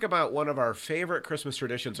want to talk about one of our favorite Christmas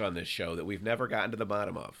traditions on this show that we've never gotten to the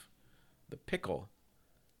bottom of. The pickle.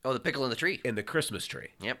 Oh, the pickle in the tree. In the Christmas tree.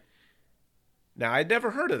 Yep. Now, I'd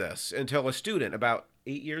never heard of this until a student about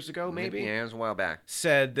 8 years ago, maybe? Yeah, it was a while back.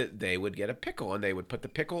 Said that they would get a pickle, and they would put the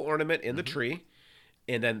pickle ornament in the tree,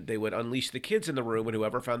 and then they would unleash the kids in the room, and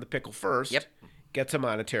whoever found the pickle first gets a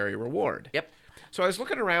monetary reward. Yep. So I was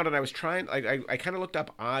looking around, and I was trying, I kind of looked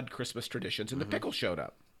up odd Christmas traditions, and the pickle showed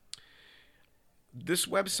up. This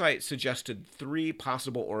website suggested 3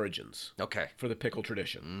 possible origins for the pickle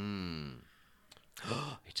tradition.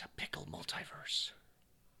 It's a pickle multiverse.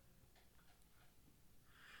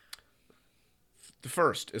 The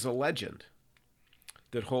first is a legend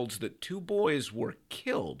that holds that 2 boys were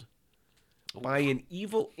killed by an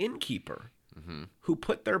evil innkeeper who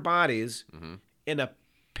put their bodies in a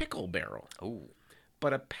pickle barrel. Oh.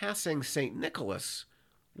 But a passing St. Nicholas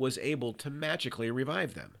was able to magically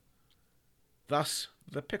revive them. Thus,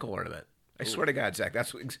 the pickle ornament. I swear to God, Zach,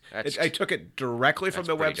 I took it directly from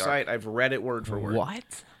the website. I've read it word for word.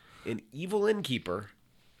 What? An evil innkeeper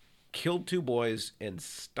killed 2 boys and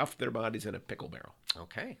stuffed their bodies in a pickle barrel.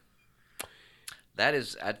 Okay.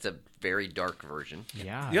 That's a very dark version.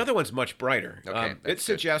 Yeah. The other one's much brighter. Okay, It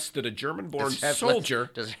suggests that a German-born soldier...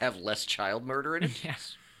 Does it have less child murder in it?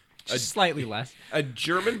 Yes. Just slightly less. A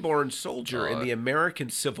German-born soldier in the American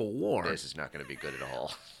Civil War... This is not going to be good at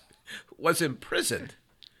all. ...was imprisoned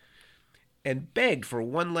and begged for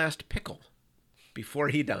one last pickle before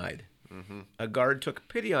he died. A guard took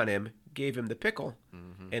pity on him, gave him the pickle,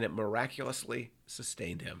 and it miraculously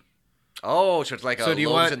sustained him. Oh, so it's like So a do you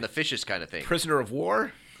loaves want and the fishes kind of thing. Prisoner of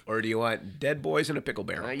war, or do you want dead boys in a pickle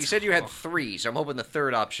barrel? You said you had 3, so I'm hoping the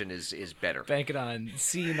third option is better. Bank it on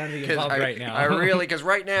C, none of the 'Cause above right now. I really, because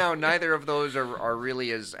right now neither of those are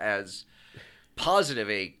really as positive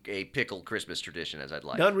a pickle Christmas tradition as I'd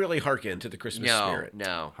like. None really harken to the Christmas spirit.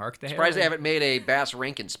 No. Hark the Surprised they herald. haven't made a Bass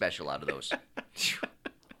Rankin special out of those.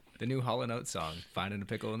 The new Hall & Oates song, Finding a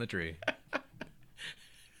Pickle in the Tree.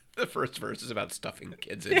 The first verse is about stuffing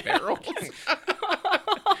kids in barrels.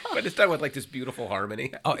 But it's done with like this beautiful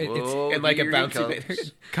harmony. Oh, Whoa, and like a here he bouncy...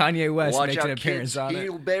 comes. Kanye West Watch makes out, an appearance kids, on it.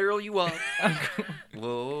 he'll barrel you up.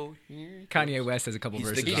 Whoa. Here. Kanye West has a couple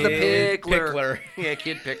verses He's on the it. pickler. Yeah,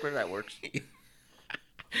 Kid Pickler, that works.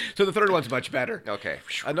 So the third one's much better. Okay.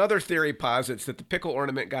 Another theory posits that the pickle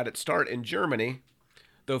ornament got its start in Germany,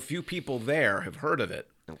 though few people there have heard of it.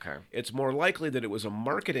 Okay. It's more likely that it was a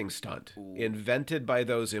marketing stunt invented by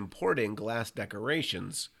those importing glass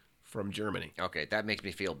decorations from Germany. Okay, that makes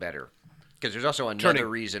me feel better. Because there's also another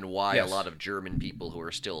reason why Yes. a lot of German people who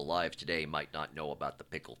are still alive today might not know about the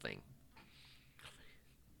pickle thing.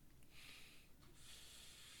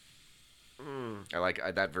 I like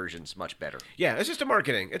that version's much better. Yeah, it's just a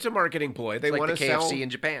marketing. It's a marketing ploy. They It's like want the to KFC sell. in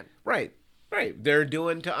Japan. Right. They're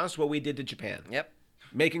doing to us what we did to Japan. Yep.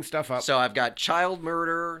 Making stuff up. So I've got child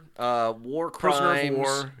murder, war Prisoner of crimes,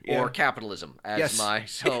 war, yeah. or capitalism as Yes. my.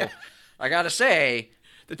 So Yeah. I gotta say,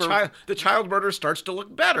 the child murder starts to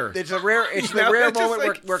look better. it's the rare You know, moment it's just like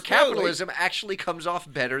where slowly. capitalism actually comes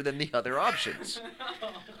off better than the other options.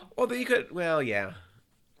 Well, then you could. Well, yeah.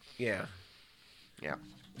 Yeah.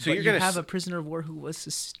 So But you're you gonna have a prisoner of war who was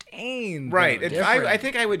sustained. right. though, And different. I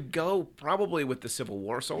think I would go probably with the Civil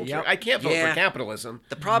War soldier. Yep. I can't vote Yeah. for capitalism.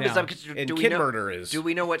 The problem No. is, And do we kid know, murder is. Do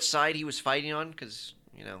we know what side he was fighting on? Because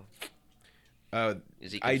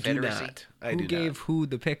is he I do Confederacy? not. I who do gave not. who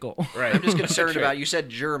the pickle? Right. I'm just concerned That's right. about. You said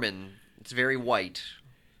German. It's very white.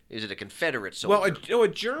 Is it a Confederate soldier? Well, a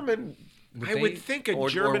German. I would they- think a or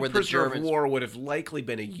German would the prisoner of Germans- war would have likely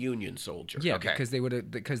been a Union soldier. Yeah, Okay. because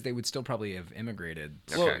they would still probably have immigrated.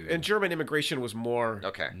 Well, Okay. and German immigration was more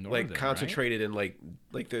Okay. Northern, like concentrated in like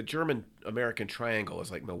the German American triangle is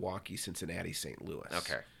like Milwaukee, Cincinnati, St. Louis.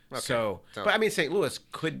 Okay. So, but I mean, St. Louis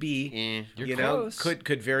could be, You're you know, close.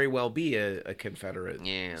 could very well be a Confederate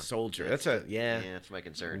Yeah. soldier. That's Yeah, that's my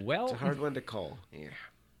concern. Well, it's a hard one to call. Yeah.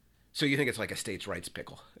 So you think it's like a states' rights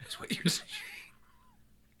pickle? That's what you're saying.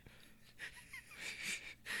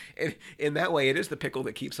 In that way, it is the pickle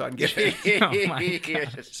that keeps on giving. Oh my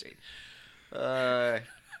Yes. Yeah.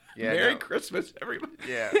 Merry no. Christmas, everybody.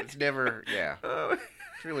 Yeah. It's never. Yeah.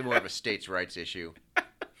 It's really more of a states' rights issue.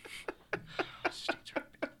 States' rights.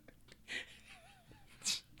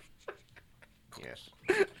 Yes.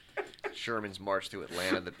 Sherman's march through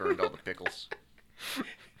Atlanta that burned all the pickles.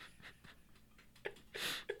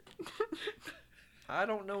 I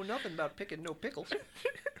don't know nothing about picking no pickles.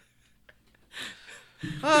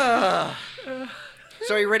 So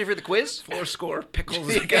are you ready for the quiz? 4 score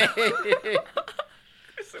pickles ago.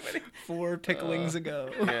 So many. 4 picklings ago.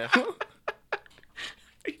 Yeah.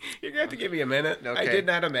 You're You're gonna have to give me a minute. I Okay. did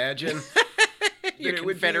not imagine. Your that it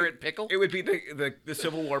would be- Confederate pickle? It would be the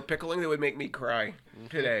Civil War pickling that would make me cry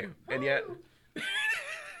today, and yet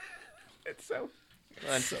it's so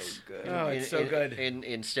good. Oh, it's so good.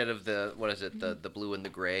 Instead of the what is it, the blue and the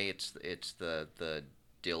gray, it's the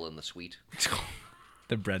dill and the sweet.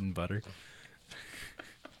 The bread and butter.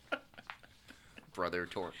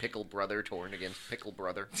 Pickle brother torn against pickle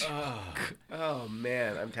brother. Oh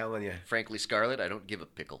man, I'm telling you. Frankly, Scarlett, I don't give a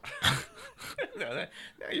pickle. Now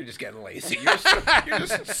you're just getting lazy. You're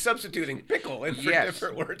just substituting pickle in for Yes.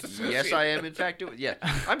 different words. Yes, I am in fact doing. Yeah,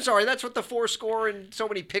 I'm sorry. That's what the 4 and so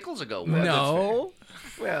many pickles ago was. No.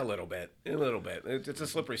 Well, a little bit. It's a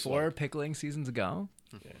slippery slope. 4 pickling seasons ago.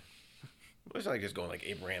 It's like just going like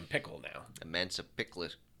Abraham Pickle now.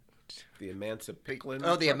 Emancipickless. The Emancipicklin.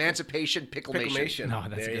 Oh, the Emancipation Picklemation. Picklemation. No,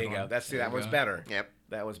 that's a there good you go. one. That There you one's go. better. Yep.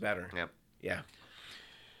 That one's better. Yep. Yeah.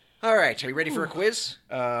 All right, are you ready for a quiz?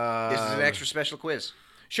 This is an extra special quiz.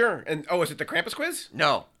 Sure. And is it the Krampus quiz?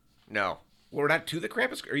 No. Well, we're not to the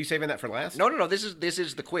Krampus. Are you saving that for last? No. This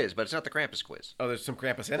is the quiz, but it's not the Krampus quiz. Oh, there's some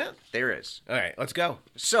Krampus in it. There is. All right, let's go.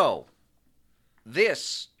 So,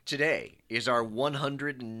 this today is our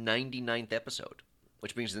 199th episode,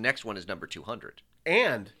 which means the next one is number 200.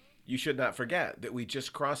 And you should not forget that we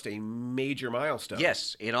just crossed a major milestone.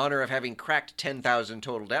 Yes, in honor of having cracked 10,000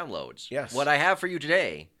 total downloads. Yes. What I have for you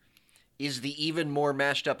today is the even more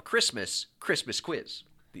mashed up Christmas quiz.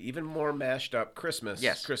 The even more mashed up Christmas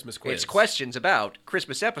quiz. It's questions about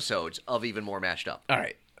Christmas episodes of Even More Mashed Up. All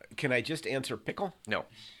right. Can I just answer pickle? No.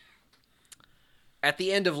 At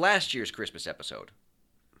the end of last year's Christmas episode,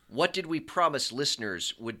 what did we promise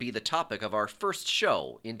listeners would be the topic of our first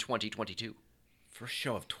show in 2022? First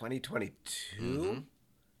show of 2022?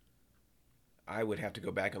 I would have to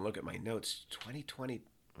go back and look at my notes.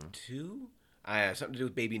 2022? Something to do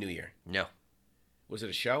with Baby New Year. No. Was it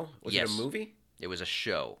a show? Was Yes. it a movie? It was a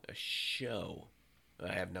show. A show.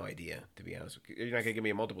 I have no idea, to be honest with you. You're not going to give me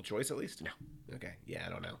a multiple choice at least? No. Okay. Yeah, I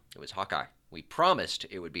don't know. It was Hawkeye. We promised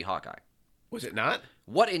it would be Hawkeye. Was it not?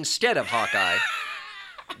 What instead of Hawkeye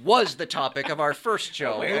was the topic of our first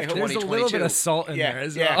show wait, of I hope- There's a 2022? little bit of salt in there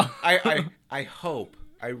as well. I hope,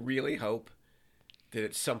 I really hope that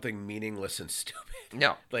it's something meaningless and stupid.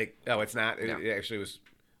 No. Like, it's not. No. It actually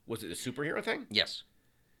was it a superhero thing? Yes.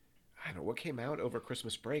 I don't know. What came out over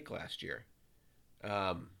Christmas break last year?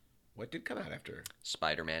 What did come out after?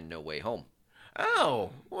 Spider-Man No Way Home.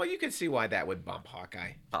 Oh, well, you can see why that would bump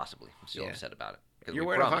Hawkeye. Possibly. I'm still Yeah. upset about it. 'Cause You're we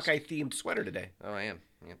wearing promised. a Hawkeye-themed sweater today. Oh, I am.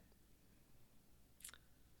 Yep.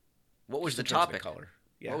 What was Just the in terms of topic? color.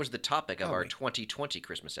 Yeah. What was the topic of Oh, our wait. 2020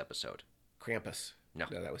 Christmas episode? Krampus? No.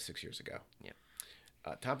 that was 6 years ago. Yeah.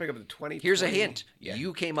 Topic of the 2020. Here's a hint. Yeah.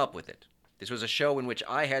 You came up with it. This was a show in which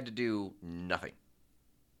I had to do nothing.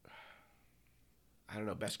 I don't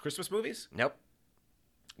know. Best Christmas movies? Nope.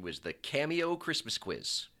 It was the Cameo Christmas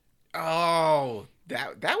Quiz. Oh,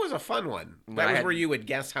 that was a fun one. When That I was had- where you would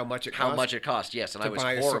guess how much it cost. How much it cost? Yes, and to I was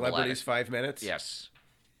buy a horrible at celebrity's it. 5 minutes. Yes.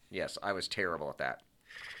 Yes, I was terrible at that.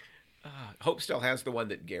 Hope still has the one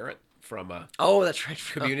that Garrett from Oh, that's right.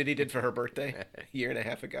 Community did for her birthday a year and a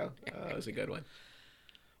half ago. Oh, it was a good one.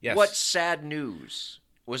 Yes. What sad news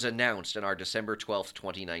was announced in our December 12th,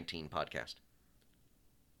 2019 podcast?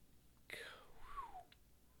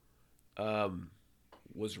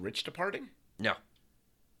 Was Rich departing? No.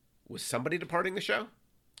 Was somebody departing the show?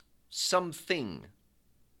 Something.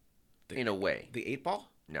 In a way. The 8 Ball?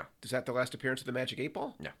 No. Is that the last appearance of the Magic 8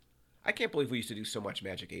 Ball? No. I can't believe we used to do so much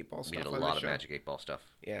Magic 8 Ball We stuff. did a on lot this of show. Magic 8 Ball stuff.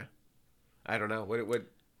 Yeah. I don't know. Would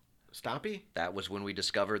Stompy? That was when we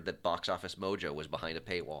discovered that Box Office Mojo was behind a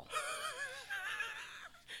paywall.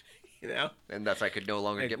 You know? And thus I could no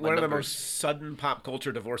longer Like, get my one of the numbers. most sudden pop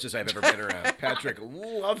culture divorces I've ever been around. Patrick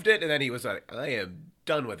loved it, and then he was like, I am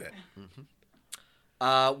done with it.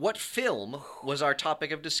 What film was our topic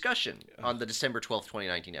of discussion on the December 12th,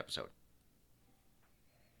 2019 episode?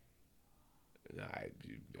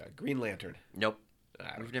 Green Lantern. Nope.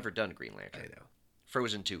 I don't We've never done Green I Lantern. know.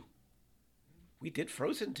 Frozen 2. We did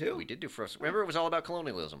Frozen too. We did do Frozen. Remember, it was all about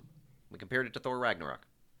colonialism. We compared it to Thor Ragnarok.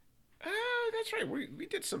 Oh, that's right. We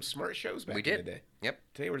did some smart shows back We in did. the day. Yep.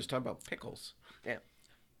 Today we're just talking about pickles. Yeah.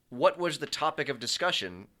 What was the topic of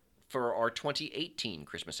discussion for our 2018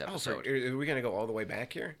 Christmas Oh, episode? are we going to go all the way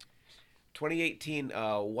back here? 2018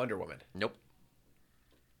 Wonder Woman. Nope.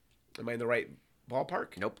 Am I in the right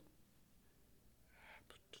ballpark? Nope.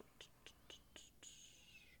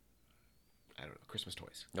 I don't know. Christmas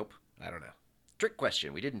toys. Nope. I don't know. Trick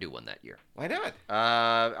question. We didn't do one that year. Why not?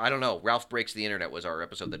 I don't know. Ralph Breaks the Internet was our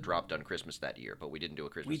episode that dropped on Christmas that year, but we didn't do a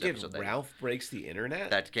Christmas We did episode that year. Ralph Breaks the Internet?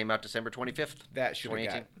 That came out December 25th. That should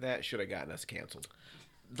 2018. have gotten us canceled.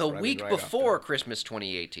 the running week right off before the- Christmas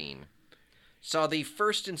 2018 saw the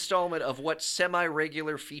first installment of what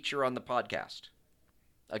semi-regular feature on the podcast.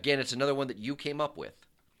 Again, it's another one that you came up with.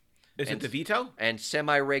 Is it and- the veto? And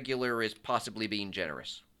semi-regular is possibly being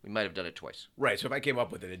generous. We might have done it twice. Right. So if I came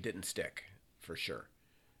up with it, it didn't stick for sure.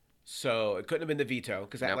 So it couldn't have been the veto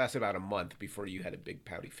because that Nope. lasted about a month before you had a big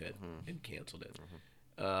pouty fit and canceled it.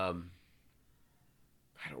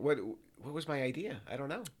 I don't, what was my idea? I don't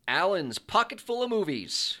know. Alan's pocket full of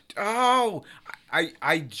movies. Oh,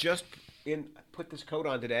 I just put this coat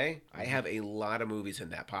on today. I have a lot of movies in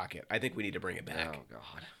that pocket. I think we need to bring it back. Oh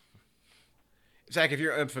God. Zach, if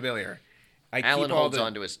you're unfamiliar, I Alan keep all holds the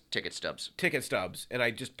on to his ticket stubs. ticket stubs and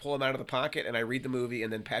I just pull them out of the pocket and I read the movie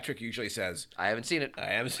and then Patrick usually says, I haven't seen it. I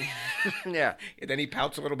haven't seen it. Yeah. And then he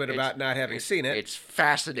pouts a little bit about not having seen it. It's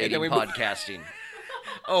fascinating And then we move- podcasting.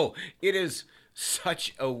 Oh, it is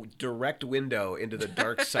such a direct window into the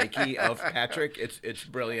dark psyche of Patrick. It's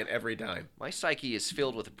brilliant every time. My psyche is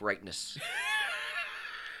filled with brightness.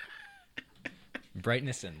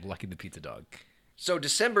 Brightness and Lucky the Pizza Dog. So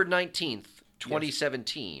December 19th,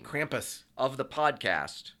 2017, Krampus. of the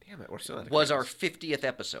podcast Damn it, we're still at was our Krampus. 50th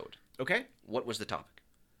episode. Okay. What was the topic?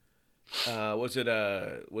 Was it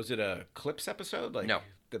a clips episode? Like No.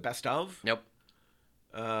 the best of? Nope.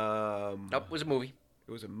 Um Nope. It was a movie.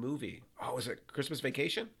 It was a movie. Oh, was it Christmas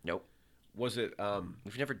Vacation? Nope. Was it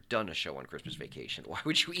We've never done a show on Christmas Vacation. Why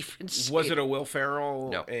would you even say was it a Will Ferrell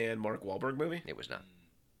No. and Mark Wahlberg movie? It was not.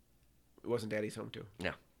 It wasn't Daddy's Home 2.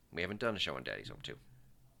 No. We haven't done a show on Daddy's Home 2.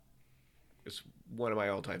 It's one of my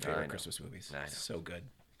all-time I favorite know. Christmas movies. I know. So good.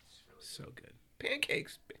 So good.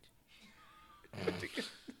 Pancakes, bitch.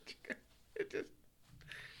 It just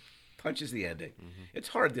punches the ending. It's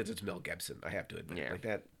hard that it's Mel Gibson, I have to admit. Yeah. Like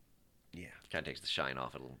that. Yeah. Kind of takes the shine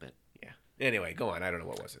off it a little bit. Yeah. Anyway, go on. I don't know,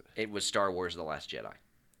 what was it? It was Star Wars The Last Jedi.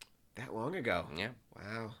 That long ago. Yeah.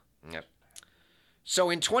 Wow. Yep. So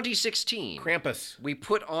in 2016, Krampus. we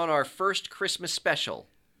put on our first Christmas special.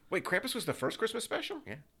 Wait, Krampus was the first Christmas special?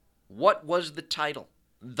 Yeah. What was the title?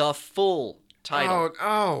 The full title.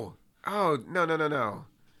 Oh, no.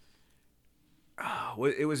 Oh,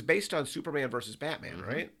 it was based on Superman versus Batman,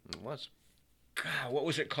 right? It was. God, what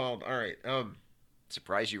was it called? All right.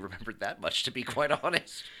 Surprised you remembered that much, to be quite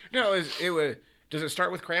honest. No, it was. Does it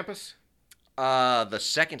start with Krampus? The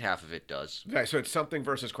second half of it does. Okay, so it's something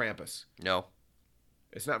versus Krampus. No.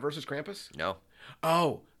 It's not versus Krampus? No.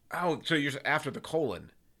 Oh, so you're after the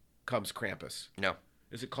colon comes Krampus. No.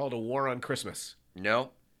 Is it called A War on Christmas?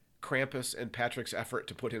 No. Krampus and Patrick's effort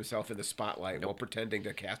to put himself in the spotlight while pretending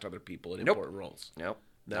to cast other people in Nope. important roles. No.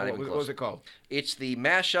 No, Not even what close. was it called? It's the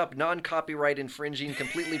mashup, non-copyright infringing,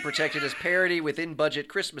 completely protected as parody within budget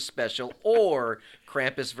Christmas special, or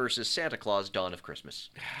Krampus versus Santa Claus: Dawn of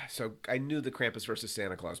Christmas. So I knew the Krampus versus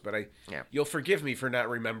Santa Claus, but Yeah. you'll forgive me for not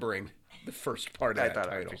remembering the first part of that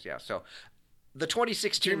title. Yeah. So, the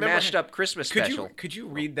 2016 Do you remember- mashed up Christmas Could special. could you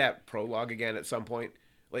read that prologue again at some point?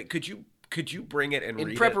 Like, could you bring it and In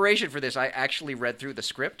read preparation for this, I actually read through the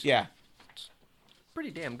script. it? Yeah,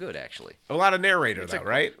 Pretty damn good, actually. a lot of narrator It's though, a-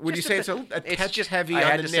 right? Would you just say a it's a touch heavy I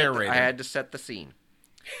on had the to set narrator I had to set the scene.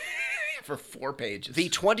 for 4 pages? The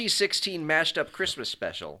 2016 mashed up Christmas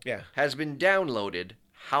special Yeah. has been downloaded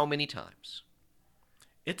how many times?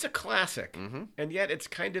 It's a classic, Mm-hmm. and yet it's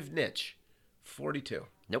kind of niche. 42,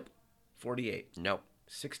 Nope. 48, No.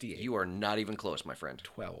 68, You are not even close, my friend.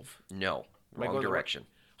 12. No. Am I Wrong going the right- direction.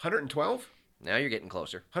 112? Now you're getting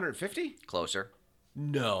closer. 150? Closer.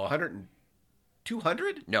 No, 100.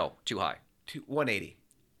 200? No. Too high. 180.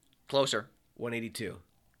 Closer. 182.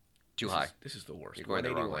 Too This high. This is the worst. You're going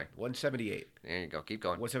the wrong way. 178. There you go. Keep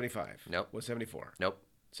going. 175. Nope. 174. Nope.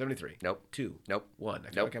 73. Nope. 2. Nope. 1. I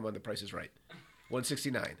feel Nope. like I'm on The Price is Right.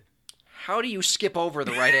 169. How do you skip over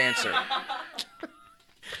the right answer?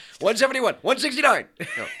 171. 169.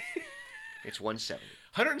 No. It's 170.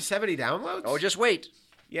 170 downloads? Oh, just wait.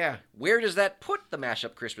 Yeah. Where does that put the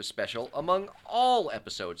Mashup Christmas special among all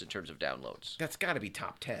episodes in terms of downloads? That's got to be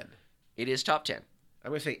top 10. It is top 10.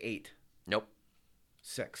 I'm going to say 8. Nope.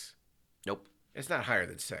 6. Nope. It's not higher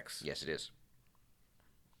than 6. Yes, it is.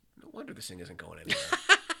 No wonder this thing isn't going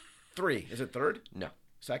anywhere. 3. Is it third? No.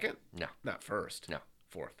 Second? No. Not first. No.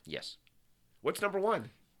 Fourth. Yes. What's number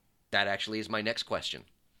 1? That actually is my next question.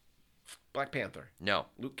 Black Panther. No.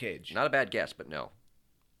 Luke Cage. Not a bad guess, but no.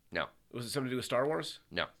 No. Was it something to do with Star Wars?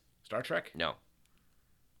 No. Star Trek? No.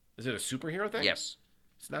 Is it a superhero thing? Yes.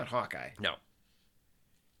 It's not Hawkeye. No.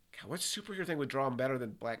 God, what superhero thing would draw him better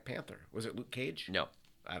than Black Panther? Was it Luke Cage? No.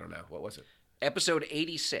 I don't know. What was it? Episode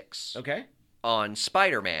 86 Okay. on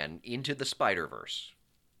Spider-Man Into the Spider-Verse.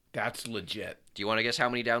 That's legit. Do you want to guess how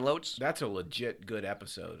many downloads? That's a legit good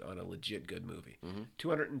episode on a legit good movie.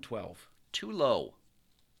 212. Too low.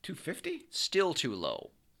 250? Still too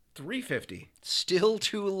low. 350. Still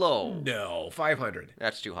too low. No, 500.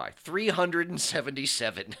 That's too high.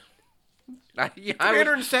 377.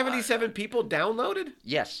 377 people downloaded?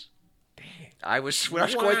 Yes. I was when I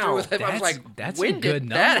was going through with it, I was like, That's when some did good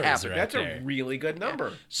that numbers happen? right That's there. a really good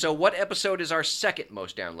number. So what episode is our second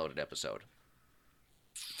most downloaded episode?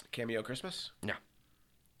 Cameo Christmas? No.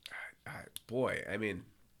 Boy, I mean,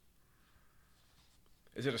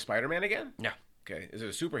 is it a Spider-Man again? No. Okay. Is it a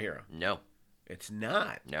superhero? No. It's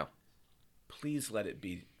not. No. Please let it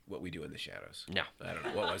be What We Do in the Shadows. No. I don't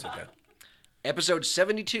know. What was it then? Episode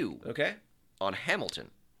 72 Okay. on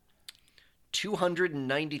Hamilton.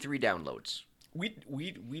 293 downloads. We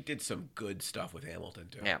did some good stuff with Hamilton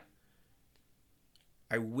too. Yeah.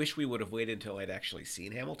 I wish we would have waited until I'd actually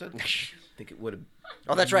seen Hamilton. I think it would have.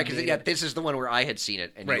 Oh, that's right. Because made it- this is the one where I had seen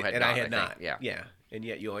it and right, you had and not. I had think. not. Yeah. Yeah. And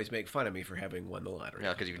yet you always make fun of me for having won the lottery.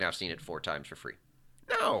 No, because you've now seen it 4 times for free.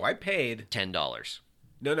 No, I paid. $10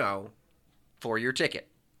 No. for your ticket.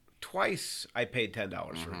 Twice I paid $10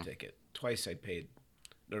 Mm-hmm. for a ticket. Twice I paid.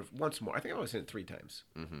 Or once more. I think I was in it 3 times.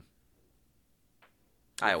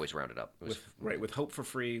 I always round it up. It was, With Hope for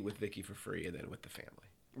free, with Vicky for free, and then with the family.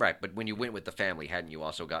 right, but when you went with the family, hadn't you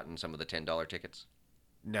also gotten some of the $10 tickets?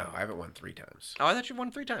 No, I haven't won 3 times. Oh, I thought you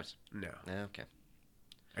won 3 times. No. Okay.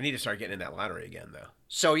 I need to start getting in that lottery again, though.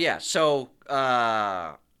 So yeah,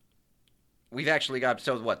 we've actually got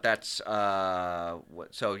that's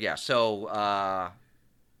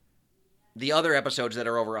the other episodes that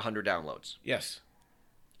are over 100 downloads. Yes.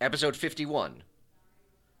 Episode 51,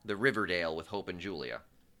 the Riverdale with Hope and Julia,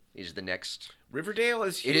 is the next. Riverdale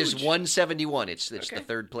is huge. It is 171. It's the Okay.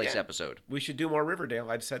 3rd place Yeah. episode. We should do more Riverdale.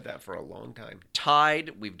 I've said that for a long time.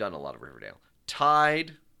 Tied. We've done a lot of Riverdale.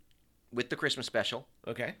 Tied with the Christmas special,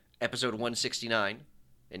 Okay. episode 169,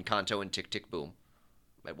 Encanto and Tick Tick Boom,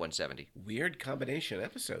 at 170. Weird combination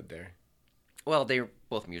episode there. Well, they're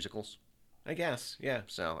both musicals. I guess. Yeah.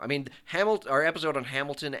 So, I mean, our episode on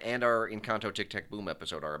Hamilton and our Encanto Tic Tac Boom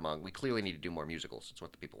episode are among. We clearly need to do more musicals. It's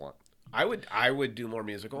what the people want. I would do more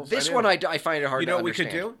musicals. This know. one I find it hard You to know what we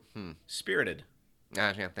understand. could do? Spirited.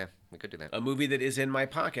 Yeah, we could do that. A movie that is in my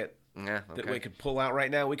pocket Yeah, that okay. we could pull out right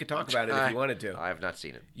now. We could talk about it if you wanted to. I have not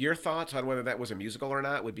seen it. Your thoughts on whether that was a musical or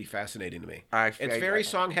not would be fascinating to me. I- It's very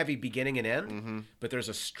song heavy beginning and end, but there's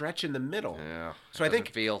a stretch in the middle. Yeah. So I think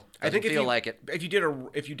I think if feel you, like it. If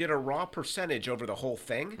you did a raw percentage over the whole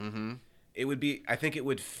thing, it would be. I think it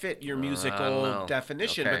would fit your I don't musical know.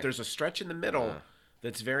 definition. Okay. But there's a stretch in the middle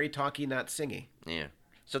that's very talky, not singy. Yeah.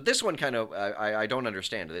 So this one kind of I don't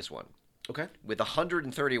understand this one. Okay. With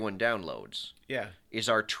 131 downloads, Yeah. is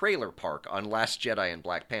our trailer park on Last Jedi and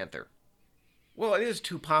Black Panther. Well, it is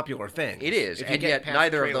two popular things. It is, If you and get yet past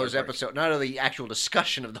neither of trailer those parks. episodes, none of the actual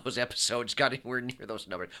discussion of those episodes got anywhere near those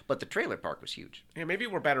numbers. But the trailer park was huge, Yeah, maybe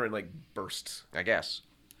we're better in like bursts. I guess.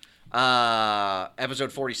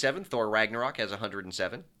 Episode 47, Thor Ragnarok, has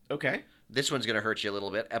 107. Okay. This one's going to hurt you a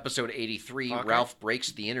little bit. Episode 83, Okay. Ralph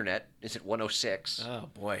Breaks the Internet, is at 106. Oh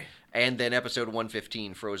boy. And then episode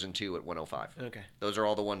 115, Frozen 2, at 105. Okay. Those are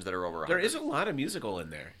all the ones that are over 100. There is a lot of musical in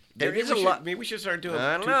there. There Maybe is we a should- lot. Maybe we should start doing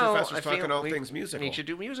I don't two know. professors I feel talking all we things musical. We should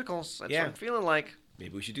do musicals. That's Yeah. what I'm feeling like.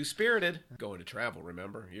 Maybe we should do Spirited. Going to travel,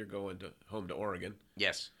 remember? You're going home to Oregon.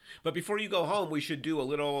 Yes. But before you go home, we should do a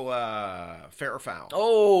little fair or foul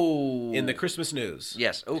Oh. in the Christmas news.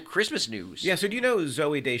 Yes. Oh, Christmas news. Yeah, so do you know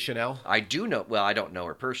Zoe Deschanel? I do know. Well, I don't know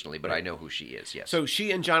her personally, but I know who she is. Yes. So she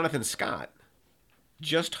and Jonathan Scott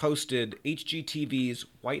just hosted HGTV's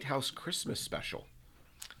White House Christmas special.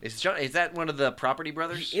 is that one of the Property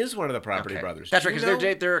Brothers? He is one of the Property Okay. Brothers. That's Do right, you because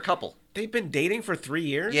know they're a couple. they've been dating for 3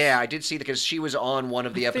 years? Yeah, I did see that because she was on one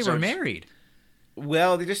of the They episodes. were married.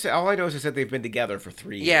 Well, they just all I know is they said they've been together for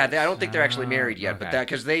 3 years. Yeah, I don't think they're actually married yet, but okay. that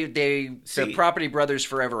because the See- Property Brothers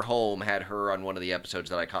Forever Home had her on one of the episodes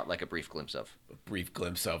that I caught like a brief glimpse of. Brief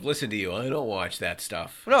glimpse of. Listen to you. I don't watch that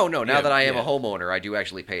stuff. No. Now Yeah, that I am yeah. a homeowner, I do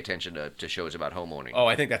actually pay attention to shows about homeowning. Oh,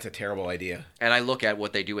 I think that's a terrible idea. And I look at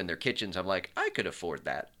what they do in their kitchens. I'm like, I could afford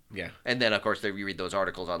that. Yeah. And then, of course, you read those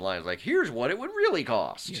articles online. It's like, here's what it would really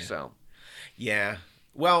cost. Yeah. So, Yeah.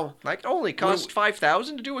 Well, like, it only cost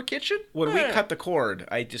 $5,000 to do a kitchen. when we Eh. cut the cord,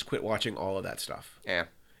 I just quit watching all of that stuff. Yeah.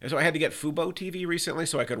 And so I had to get Fubo TV recently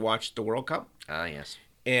so I could watch the World Cup. Ah, yes.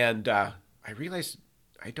 And I realized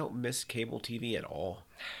I don't miss cable TV at all.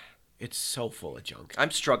 It's so full of junk. I'm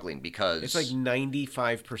struggling because It's like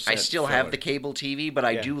 95%. I still have filler. the cable TV, but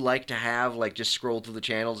I Yeah. do like to have like just scroll through the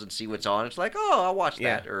channels and see what's on. It's like, oh, I'll watch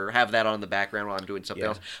that Yeah. or have that on in the background while I'm doing something Yeah.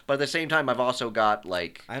 else. But at the same time, I've also got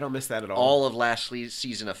like I don't miss that at all. all of last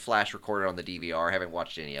season of Flash recorded on the DVR. I haven't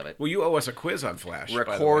watched any of it. Well, you owe us a quiz on Flash. by the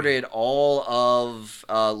way. Recorded all of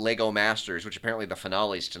Lego Masters, which apparently the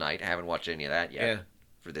finale's tonight. I haven't watched any of that yet Yeah.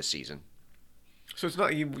 for this season. So it's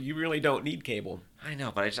not you really don't need cable. I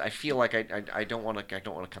know, but I feel like I don't want to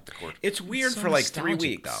cut the cord. It's weird so for like 3 nostalgic,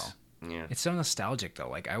 weeks. though. Yeah. It's so nostalgic though.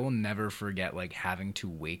 Like I will never forget like having to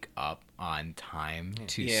wake up on time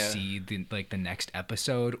to Yeah. see the next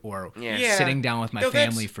episode or Yeah. Yeah. sitting down with my No,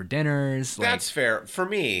 that's- family for dinners. Like That's fair. For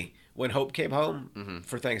me, when Hope came home Mm-hmm.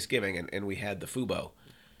 for Thanksgiving and we had the Fubo,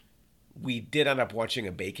 we did end up watching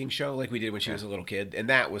a baking show like we did when she was a little kid, and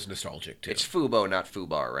that was nostalgic too. It's Fubo, not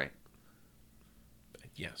Fubar, right?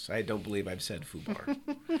 Yes, I don't believe I've said Fubar.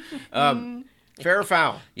 Fair or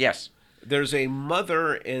foul? Yes. There's a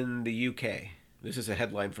mother in the UK. This is a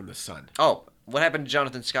headline from The Sun. Oh, what happened to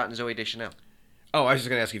Jonathan Scott and Zoe Deschanel? Oh, I was just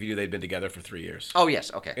going to ask if you knew they'd been together for 3 years. Oh,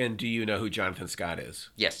 yes. Okay. And do you know who Jonathan Scott is?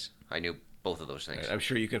 Yes, I knew both of those things. I'm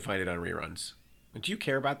sure you can find it on reruns. Do you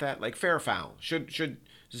care about that? Like, fair or foul? Should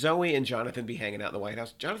Zoe and Jonathan be hanging out in the White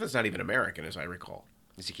House? Jonathan's not even American, as I recall.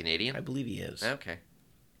 Is he Canadian? I believe he is. Okay.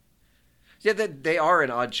 Yeah, they are an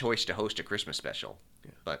odd choice to host a Christmas special.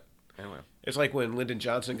 But, oh well. It's like when Lyndon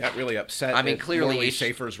Johnson got really upset I mean, at clearly Morley H-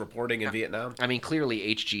 Safer's reporting in Vietnam. I mean, clearly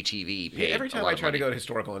HGTV paid Every a time lot I of try to money. go to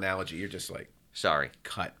historical analogy, you're just like, Sorry.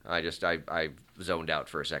 cut. I zoned out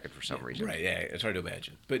for a second for some reason. Right, yeah, it's hard to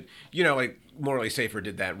imagine. But, you know, like, Morley Safer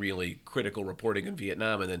did that really critical reporting in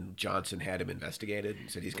Vietnam, and then Johnson had him investigated and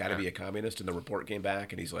said he's got to be a communist, and the report came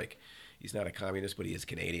back, and he's like, he's not a communist, but he is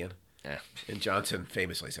Canadian. Yeah. And Johnson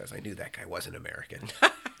famously says, I knew that guy wasn't American.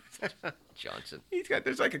 Johnson.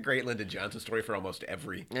 There's like a great Lyndon Johnson story for almost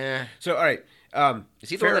every. Yeah. So, all right. Is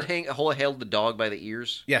he the one that held the dog by the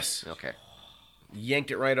ears? Yes. Okay.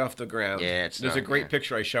 Yanked it right off the ground. Yeah, it's There's a not- great yeah.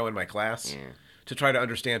 picture I show in my class Yeah. to try to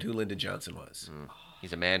understand who Lyndon Johnson was.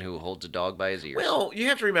 He's a man who holds a dog by his ears. Well, you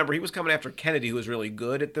have to remember, he was coming after Kennedy, who was really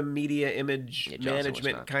good at the media image Yeah, Johnson was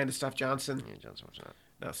management not. kind of stuff. Johnson, Yeah, Johnson was not.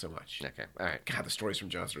 not so much. Okay. All right. God, the stories from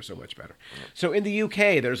Johnson are so much better. So in the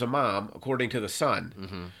UK, there's a mom, according to The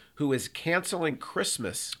Sun, who is canceling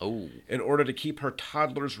Christmas Oh. in order to keep her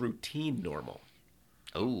toddler's routine normal.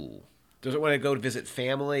 Oh. Doesn't want to go to visit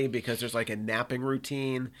family because there's like a napping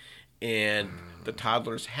routine and the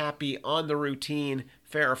toddler's happy on the routine.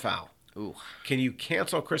 Fair or foul? Ooh. Can you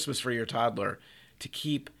cancel Christmas for your toddler to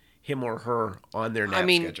keep him or her on their nap I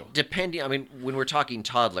mean, schedule? depending. I mean, when we're talking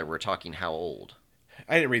toddler, we're talking how old?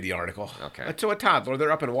 I didn't read the article. Okay. So a toddler,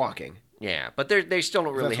 they're up and walking. Yeah, but they still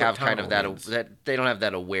don't really That's what have kind of that toddler means. that they don't have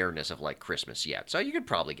that awareness of like Christmas yet. So you could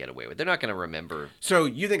probably get away with it. They're not going to remember. So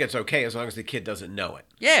you think it's okay as long as the kid doesn't know it?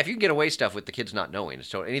 Yeah, if you can get away stuff with the kids not knowing,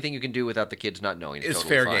 it's anything you can do without the kids not knowing is It's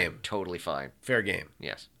totally fair fine. game. Totally fine. Fair game.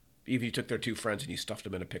 Yes. Even if you took their two friends and you stuffed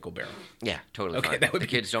them in a pickle barrel. Yeah, totally Okay, fine. that would The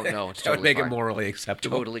be, kids don't know. It's that would totally make fine. it morally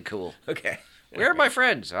acceptable. Totally cool. Okay. Where are my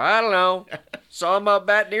friends? I don't know. Saw them out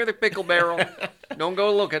back near the pickle barrel. Don't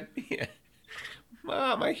go looking. Yeah.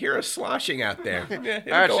 Mom, I hear a sloshing out there. Yeah,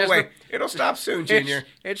 it'll All right, go it's just away. It'll stop soon, Junior.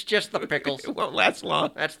 It's just the pickles. It won't last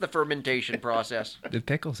long. That's the fermentation process. the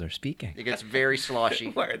pickles are speaking. It gets very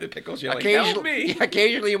sloshy. Why are the pickles yelling? Help me!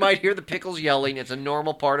 Occasionally you might hear the pickles yelling. It's a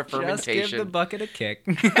normal part of Just fermentation. give the bucket a kick.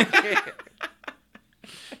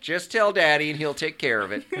 Just tell Daddy and he'll take care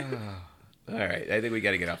of it. All right, I think we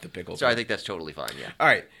got to get off the pickles. So I think that's totally fine, yeah. All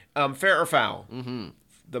right, fair or foul? Mm-hmm.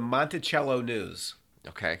 The Monticello News.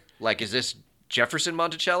 Okay. Like, is this Jefferson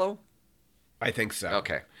Monticello? I think so.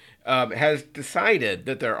 Okay. Has decided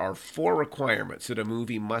that there are 4 requirements that a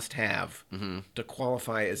movie must have to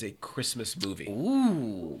qualify as a Christmas movie.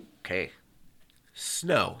 Ooh. Okay.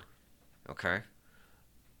 Snow, Okay.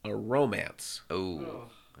 a romance, Ooh.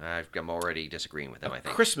 I'm already disagreeing with them, I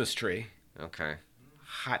think. Christmas tree, Okay.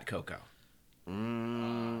 hot cocoa.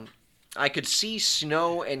 I could see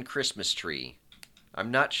snow and Christmas tree.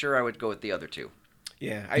 I'm not sure I would go with the other two.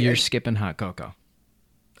 Yeah, You're skipping hot cocoa.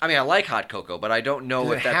 I mean, I like hot cocoa, but I don't know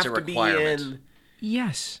does if it that's have a to be requirement. in?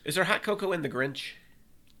 Yes. Is there hot cocoa in The Grinch?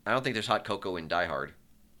 I don't think there's hot cocoa in Die Hard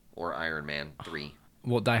or Iron Man 3.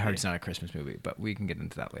 Well, Die Hard's not a Christmas movie, but we can get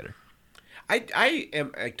into that later. I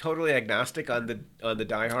am totally agnostic on the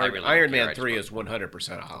Die Hard. really don't Iron care, I Man just 3 want- is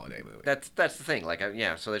 100% a holiday movie. That's the thing. Like,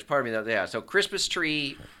 yeah. So there's part of me that So Christmas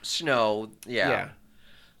tree, snow. Yeah.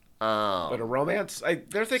 But a romance?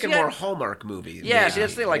 They're thinking Yeah. more Hallmark movies. Yeah. maybe, See,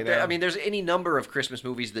 that's the thing. Like, you know? I mean, there's any number of Christmas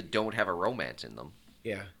movies that don't have a romance in them,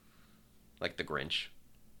 Yeah. like The Grinch.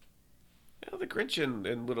 Well, the Grinch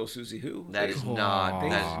and little Susie Who. That is not. Aw. That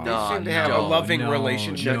is They not. seem to have a don't. loving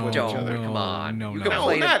relationship with each don't. other. Come on. No, You no. can No,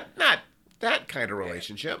 play not that kind of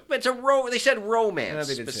relationship. It's a They said romance No,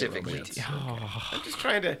 they did say specifically. romance. I'm just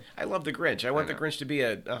trying to. I love the Grinch. I want the Grinch to be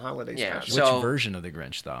a holiday Yeah, special. Which So- version of the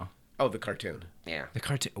Grinch, though? Oh, the cartoon. Yeah. The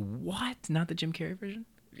cartoon. What? Not the Jim Carrey version?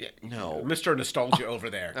 Yeah. No. Mr. Nostalgia over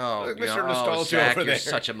there. Oh, Mr. yeah. Nostalgia Zach, over you're there.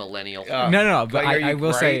 such a millennial. No. But Like, are I you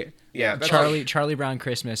will say, right? Yeah, that's Charlie Brown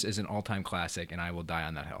Christmas is an all-time classic, and I will die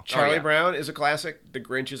on that hill. Charlie yeah. Brown is a classic. The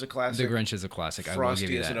Grinch is a classic. The Grinch is a classic. I will Frosty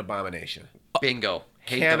give you is that. an abomination. Bingo.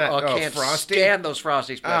 Hate Cannot- them. oh, Can't Frosty? stand those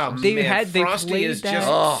Frosty specials. They man, had- they Frosty played is that- just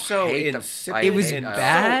Oh, so hate them. insipid. It was and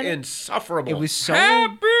bad. so insufferable. It was so.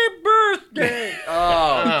 Happy birthday!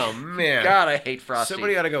 Oh, Oh man! God, I hate Frosty.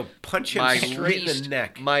 Somebody ought to go punch him straight in the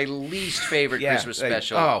neck. My least favorite Yeah, Christmas like,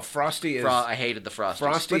 special. Oh, Frosty is. I hated the Frosties.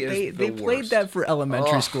 Frosty But is they the played worst. that for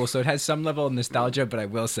elementary Oh. school, so it has some level of nostalgia. But I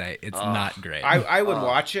will say it's not great. I would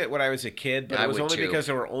watch it when I was a kid, but I it was would only too. because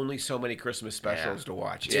there were only so many Christmas specials to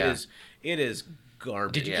watch. Yeah. It is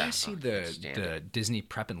garbage. Did you Yeah. guys see Can't stand the Disney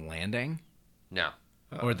Prep and Landing No.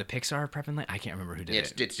 or the Pixar Prep and Landing? I can't remember who did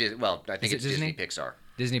it. It's well, I think it it's Disney Disney? Pixar.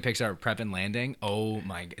 Disney Pixar Prep and Landing. Oh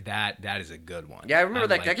my, that is a good one. Yeah, I remember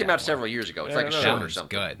that. like That came one. out several years ago. It's Yeah, like a I know. show That or one's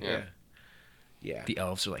something. good. Yeah. Yeah. The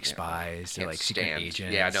elves are like spies. They're Can't like secret stand.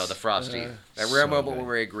 agents. Yeah, I know the Frosty. I remember when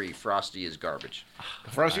we agree. Frosty is garbage.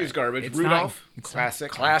 Frosty is garbage. It's Rudolph, not- it's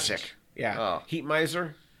classic. Classic. Yeah. Oh. Heat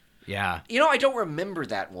Miser. Yeah. You know, I don't remember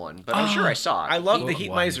that one, but I'm sure I saw it. I love the Heat- Heat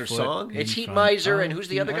One Miser foot song. It's in Heat front Miser, of and who's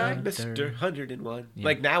the other guy? Mr. 101.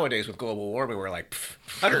 Like nowadays with global warming, we're like,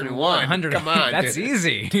 101. 100. Come on. That's dude.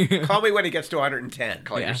 easy. Call me when he gets to 110.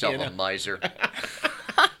 Call Yeah. yourself You know? a miser.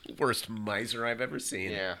 Worst miser I've ever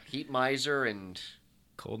seen. Yeah, Heat Miser and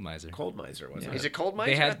Cold miser. Cold Miser, wasn't is it? it Cold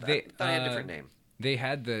Miser? They had- I thought they- I had a different name. They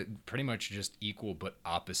had the pretty much just equal but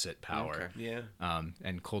opposite power. Okay. Yeah.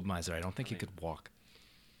 And Cold Miser, I don't think he could walk.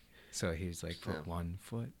 So he was like, put one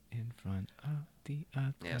foot in front of the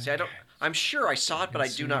other. Yeah, see, I'm sure I saw it, but I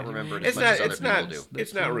do not remember it as It's much not. as other It's not. people do.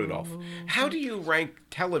 It's not Rudolph. How do you rank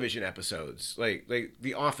television episodes? Like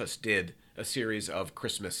The Office did a series of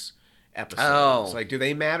Christmas episodes. Oh. Like, do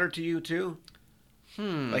they matter to you too?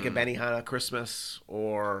 Like a Benihana Christmas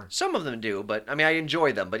or Some of them do, but I mean, I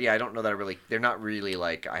enjoy them. But yeah, I don't know that I really. They're not really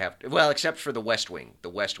like I have. Well, except for the West Wing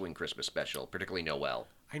Christmas special, particularly Noel.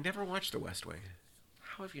 I never watched The West Wing.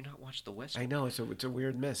 How have you not watched the West I Wing? know it's a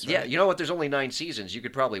weird miss. Yeah, right? you know what? There's only 9 seasons. You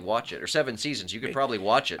could probably watch it, or 7 seasons. You could probably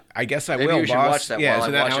watch it. I guess I Maybe will. you should boss. watch that yeah, while isn't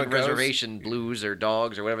I'm that how watching it goes? Reservation Blues or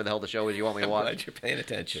Dogs or whatever the hell the show is you want me to I'm watch. glad you're paying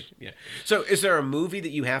attention. Yeah. So, is there a movie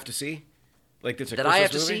that you have to see? Like that's a That Christmas I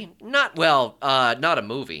have to movie? see? Not a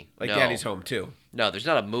movie. Like no. Daddy's Home too. No, there's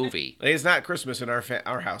not a movie. Like, it's not Christmas in our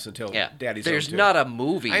house until Yeah, Daddy's there's Home too. not a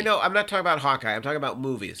movie. I know. I'm not talking about Hawkeye. I'm talking about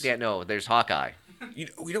movies. Yeah, no, there's Hawkeye. You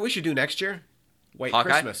know what we should do next year? White Hawkeye?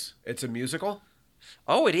 Christmas. It's a musical.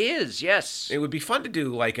 Oh, it is. Yes. It would be fun to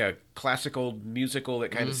do like a classical musical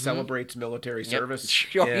that kind of celebrates military Yep. service.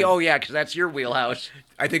 Oh, And oh, yeah, because that's your wheelhouse.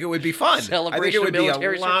 I think it would be fun. I think Celebration it would of be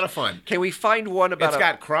military a lot service. of fun. Can we find one about It's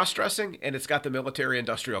got cross-dressing and it's got the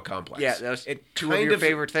military-industrial complex. Yeah, those It two of kind your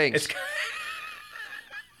favorite things.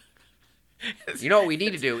 It's You know what we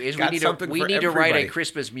need to do is got we something need for to write a everybody.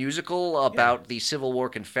 Christmas musical about the Civil War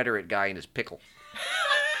Confederate guy and his pickle.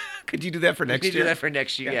 Could you do that for We next need to year? do that for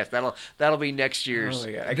next year. Yes, that'll be next year's. Oh,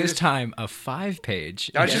 yeah. I could This just- time, a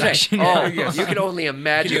 5-page. I was just saying. introduction. Oh, yes. you can only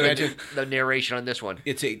imagine, Can you imagine? the narration on this one.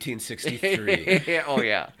 It's 1863. Oh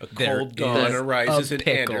yeah. A There cold dawn is arises a in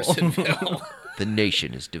pickle. Andersonville. The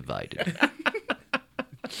nation is divided.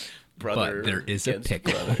 Brother But there is a against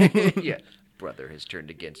pickle. brother. Yeah. Brother has turned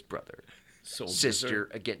against brother. Soldiers Sister are-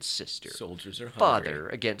 against sister. soldiers are hungry. Father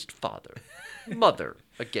against father. Mother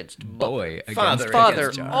against mother. Boy against Father Father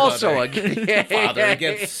against also mother. against Father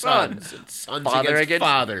against son. sons, and sons Father against, against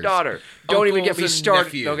fathers. daughter. Don't even get Uncles me and started.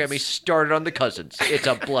 nephews. Don't get me started on the cousins. It's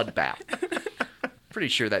a bloodbath. Pretty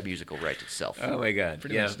sure that musical writes itself. Oh my God!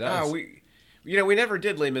 Pretty yeah. much does. Oh, we never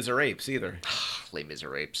did Les Miserables either. Les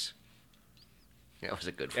Miserables. That was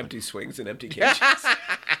a good one. Empty swings and empty cages.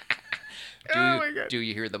 Do Oh you, my God. do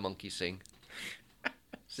you hear the monkey sing?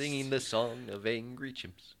 Singing the song of angry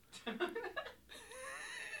chimps.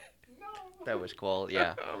 That was cool.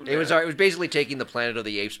 Yeah, Oh, it was basically taking the Planet of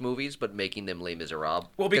the Apes movies, but making them Les Miserables.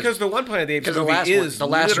 Well, because the one Planet of the Apes because the movie last one- is the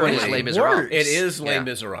last one is literally- Les Miserables. It is Les Yeah.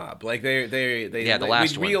 Miserables. Like they Yeah, the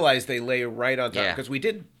last we one. realized they lay right on top Yeah. because we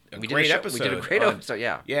did a we did great a show, episode. We did a great on- episode.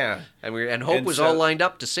 Yeah. Yeah. And Hope And was so- all lined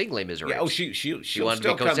up to sing Les Miserables. Yeah. Oh, she'll wanted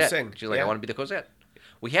still to be come Cosette. sing. She's like, yeah. I want to be the Cosette.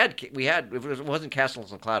 We had. It wasn't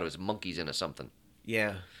Castles on Cloud. It was monkeys into something.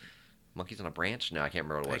 Yeah. Monkeys on a Branch? No, I can't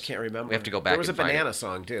remember what it I was. can't remember. We have to go back. There was a and find it. banana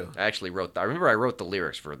song too. I actually wrote. I remember I wrote the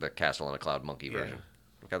lyrics for the Castle on a Cloud monkey Yeah. version.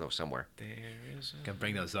 I got those somewhere. There is. Gotta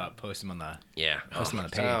bring those up. Post them on the. Yeah. Post them on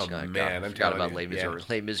the page. Oh, God, man, I I'm forgot telling about you, Les Miserables.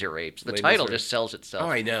 Les Miserables. The Les title Miserables. just sells itself. Oh,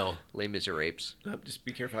 I know. Les Miserables. Oh, just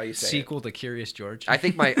be careful how you say Sequel to Curious George. I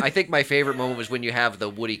think my favorite moment was when you have the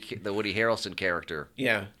Woody Harrelson character it.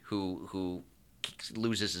 Yeah. who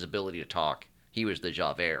loses his ability to talk. He was the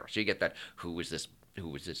Javert. So you get that. Who was this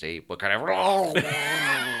ape? What kind of?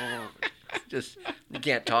 Just you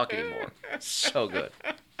can't talk anymore. So good.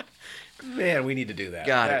 Man, we need to do that.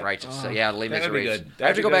 Got That- it right. So, yeah, Les that'd be Miserables. good. I have to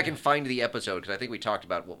That'd go be back good. and find the episode because I think we talked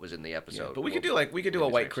about what was in the Yeah, episode. but we could do a Les White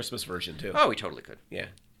Miserables. Christmas version too. Oh, we totally could. Yeah.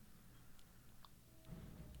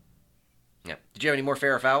 Yeah. Did you have any more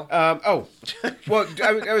fair or foul? Well,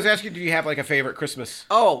 I was asking, do you have like a favorite Christmas?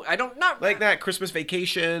 Oh, I don't not Like that Christmas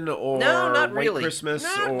Vacation or No, not White really. Christmas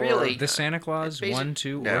Not or really. the Santa Claus Basic- 1,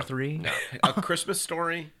 2, No. or 3. No. A Christmas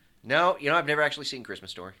Story? No, I've never actually seen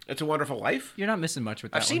Christmas Story. It's a Wonderful Life? You're not missing much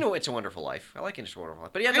with that I've seen one. It's a Wonderful Life. I like It's a Wonderful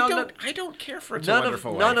Life, but yeah, no, I don't care for It's a none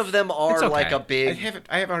Wonderful of Life. none of them are It's okay. like a I big. have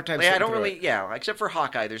a hard time. Like, I sitting don't through really, it. yeah. Except for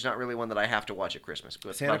Hawkeye, there's not really one that I have to watch at Christmas.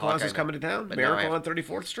 But Santa Claus Hawkeye, is coming to town. But no, I Miracle have- on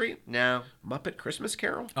 34th Street. No, Muppet Christmas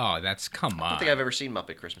Carol. Oh, that's come on. I don't think I've ever seen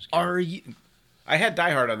Muppet Christmas Carol. Are you? I had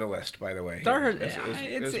Die Hard on the list, by the way. Die Hard, As what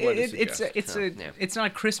it it's suggests. Yeah. it's not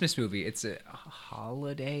a Christmas movie. It's a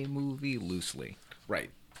holiday movie loosely.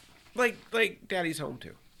 Right. Like Daddy's Home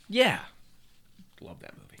too. Yeah. Love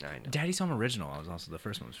that movie. I know. Daddy's Home original. Was also the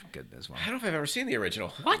first one was good as well. I don't know if I've ever seen the original.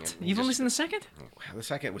 What? Yeah, You've only just- seen the second? Wow, the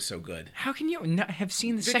second was so good. How can you not have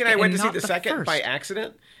seen the Vic second? and I went to see not the second first? by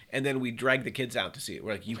accident, and then we dragged the kids out to see it.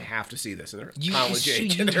 We're like, "You have to see this," and they're You- college so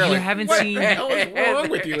age. you- and they're you like, haven't what seen- the hell is wrong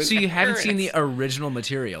with you? So you haven't seen the parents?" original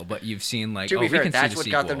material, but you've seen like To oh be we fair, can that's see what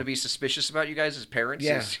the got them sequel. to be suspicious about you guys as parents.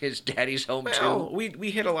 Yeah. Is Daddy's Home Well, too.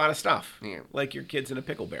 we hit a lot of stuff. Yeah. Like your kid's in a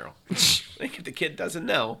pickle barrel. Like if the kid doesn't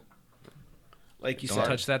know, like you Don't said.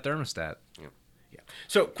 touch that thermostat. Yeah.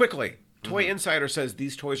 So quickly, Toy Mm-hmm. Insider says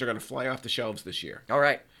these toys are going to fly off the shelves this year. All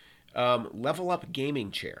right. Level Up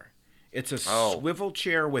gaming chair. It's a Oh. swivel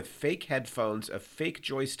chair with fake headphones, a fake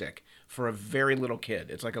joystick for a very little kid.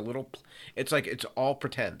 It's like a little. It's like it's all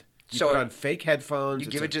pretend. You So put on fake headphones. You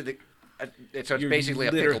it's give like- it to the. So it's You're basically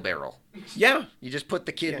a liter- pickle barrel. Yeah. You just put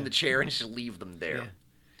the kid Yeah. in the chair and just leave them there. Yeah.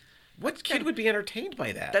 What kid would be entertained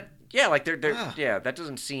by that? That yeah, like they're Ah. yeah. That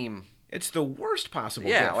doesn't seem. It's the worst possible.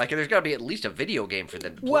 Yeah, gift. like there's got to be at least a video game for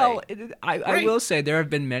them to play. Well, I Right. will say there have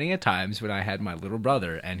been many a times when I had my little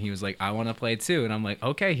brother and he was like, "I want to play too," and I'm like,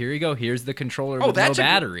 "Okay, here you go. Here's the controller with no that's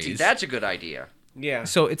batteries." See, that's a good idea. yeah.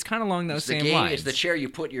 So it's kind of along those It's the same game lines. is the chair you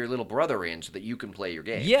put your little brother in so that you can play your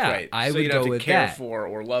game. Yeah, Right. I so would you go don't have to with care that. for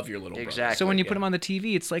or love your little brother. Exactly. So when you yeah. put them on the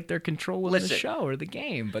TV, it's like they're controlling Listen. the show or the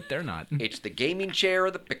game, but they're not. It's the gaming chair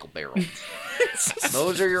or the pickle barrel.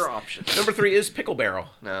 Those are your options. Number 3 is Pickle Barrel.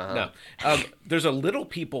 Uh-huh. No. There's a Little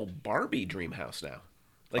People Barbie dream house now.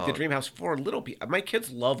 Like the Oh. dream house for little people. My kids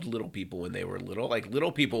loved Little People when they were little. Like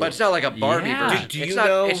Little People. But it's not like a Barbie Yeah. version. Do you it's not.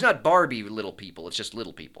 know- It's not Barbie Little People. It's just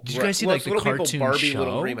Little People. Did you guys see Well, like it's the Little People cartoon Barbie show?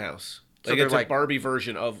 Little Dream House. So Like they're it's like- a Barbie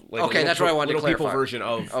version of like Okay, a that's what I wanted to Little People clarify. version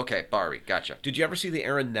of. Okay, Barbie. Gotcha. Did you ever see the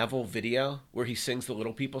Aaron Neville video where he sings the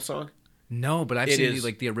Little People song? No, but I've It seen is-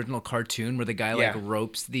 like the original cartoon where the guy Yeah. like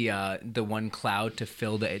ropes the one cloud to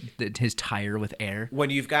fill his tire with air. When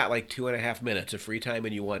you've got like 2.5 minutes of free time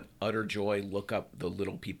and you want utter joy, look up the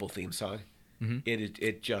Little People theme song. Mm-hmm.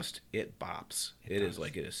 It bops. It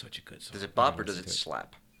is such a good song. Does it bop or does it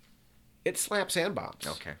slap? It slaps and bops.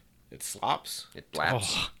 Okay. It slops. It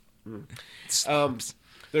blaps.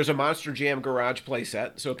 There's a Monster Jam garage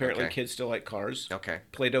playset, so apparently Okay. kids still like cars. Okay.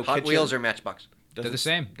 Play-Doh Hot kitchen. Wheels or Matchbox? They're the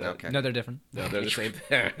same. Okay. No, they're different. No, they're the same.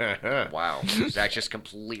 Wow. Zach just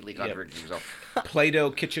completely contradicted himself.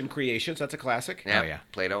 Play-Doh kitchen creations. That's a classic. Yeah. Oh, yeah.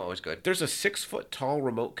 Play-Doh, always good. There's a 6-foot tall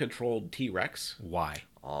remote-controlled T-Rex. Why?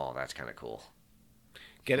 Oh, that's kind of cool.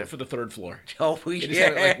 Get it for the 3rd floor. Oh, You just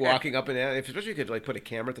have it, like walking up and down. Especially if you could like put a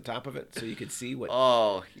camera at the top of it so you could see what.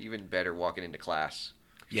 Oh, even better walking into class.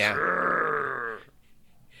 Yeah.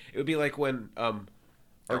 It would be like when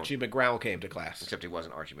Archie McGraw came to class. Except he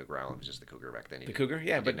wasn't Archie McGraw. It was just the cougar back then. The cougar?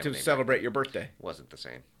 Yeah, He but didn't have to a name celebrate your birthday. back- wasn't the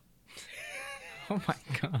same. Oh my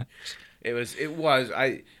god. It was.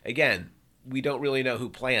 Again, we don't really know who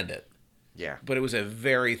planned it, Yeah. but it was a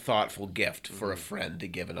very thoughtful gift for a friend to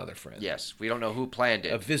give another friend. Yes. We don't know who planned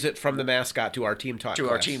A it visit from the mascot to our team talk to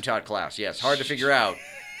class. our team taught class. Yes. Hard to figure out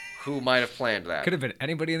who might have planned that. Could have been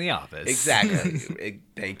anybody in the office. Exactly.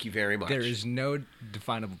 Thank you very much. There is no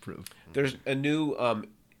definable proof. There's a new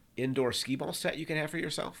indoor skee ball set you can have for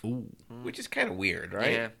yourself, which is kind of weird,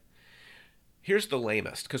 right? Yeah. Here's the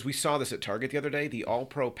lamest, because we saw this at Target the other day. The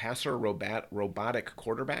All-Pro Passer robotic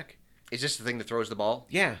quarterback. Is this the thing that throws the ball?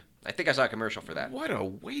 Yeah. I think I saw a commercial for that. What a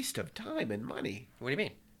waste of time and money. What do you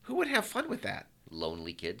mean? Who would have fun with that?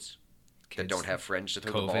 Lonely kids that don't have friends to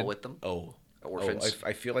throw the COVID. ball with them. Oh. Orphans.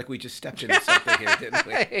 I feel like we just stepped into something here, didn't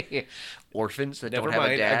we? Orphans that Never don't have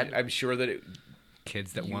mind. a dad. I'm sure that it...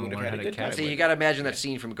 Kids that You want would to have learn had how a to good time catch. See, you got to imagine that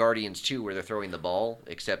scene from Guardians 2 where they're throwing the ball,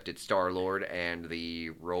 except it's Star-Lord and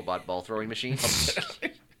the robot ball throwing machine.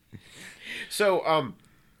 So,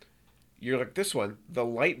 you're like this one, the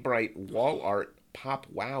Light Bright Wall Art Pop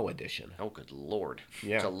Wow Edition. Oh, good lord.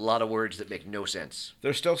 Yeah. It's a lot of words that make no sense.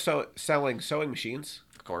 They're still selling sewing machines.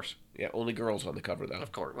 Of course. Yeah, only girls on the cover, though.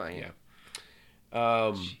 Of course. Well, yeah.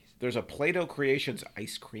 There's a Play-Doh Creations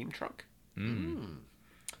ice cream truck.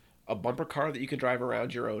 A bumper car that you can drive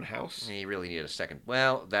around your own house. You really need a second.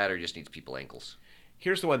 Well, that or just needs people ankles.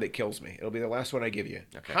 Here's the one that kills me. It'll be the last one I give you.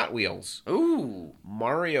 Okay. Hot Wheels, Ooh.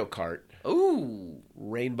 Mario Kart, Ooh.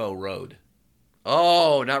 Rainbow Road.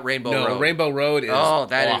 Oh, not Rainbow No, Road. Rainbow Road is Oh,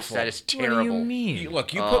 that awful. is What do terrible. you mean?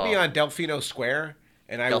 Look, you put me on Delfino Square,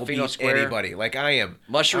 and I will Delfino beat Square? anybody. Like I am.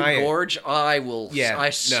 Mushroom I am- Gorge, I will. Yeah, I no.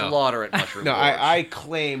 slaughter at Mushroom No, Gorge. I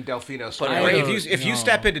claim Delfino Square. I Like, don't if you know.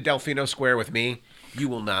 step into Delfino Square with me, you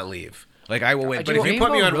will not leave. Like I will win. But Dude, if you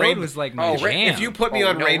put me on Road Rainbow, was like my jam. if you put me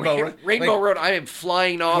on no, Rainbow, Road, Rainbow like, Road, I am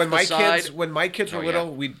flying off when the my side. kids were Oh, little,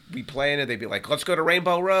 yeah. we'd be playing and they'd be like, "Let's go to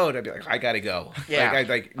Rainbow Road." I'd be like, "I gotta go." Yeah. No, I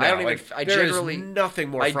don't even- like, I there is generally- nothing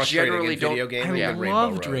more I frustrating generally in video don't- gaming I Yeah. than Rainbow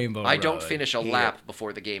loved Road. Rainbow I Road. don't finish a Yeah. lap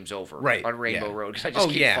before the game's over. Right On Rainbow yeah. Road because I just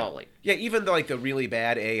keep yeah. falling. Yeah, even the really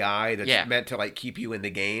bad AI that's Yeah. meant to like keep you in the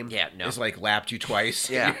game. Yeah, no. is like lapped you twice.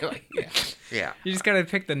 Yeah. You're like, yeah. Yeah. You just gotta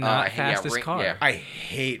pick the not yeah, fastest car. yeah. I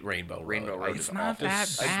hate Rainbow Road. Rainbow Road It's is not awful. that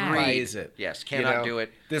I bad. despise it. Yes, cannot do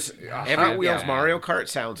it. This Every- Hot Wheels yeah. Mario Kart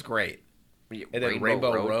sounds great, and then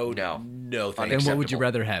Rainbow Road, no. no thank Then you. what would you Unacceptable.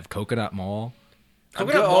 rather have? Coconut Mall?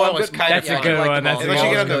 Coconut good- Mall I'm is good- kind That's of a good I like one, the that's mall. a unless good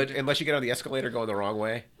you, get one. on unless you get on the escalator going the wrong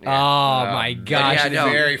way. Oh my gosh! Yeah, it's no.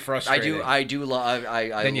 very frustrating. I do love. I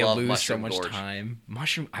Then you love lose so Mushroom much Gorge. time.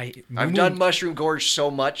 Mushroom. I've done Mushroom Gorge so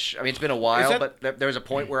much. I mean, it's been a while, that- but there was a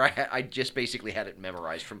point where I just basically had it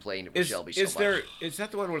memorized from playing it with Shelby so Is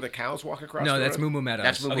that the one where the cows walk across? No, the that's road? Moo Moo Meadows.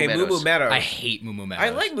 That's Moo Okay, Moo Moo Meadows. Meadows. I hate Moo Moo Meadows. I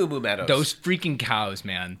like Moo Moo Meadows. those freaking cows,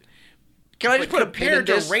 man. Can I just put a pin in compared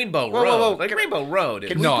to this? Rainbow Whoa, Road. whoa, whoa. Like Can- Rainbow Road.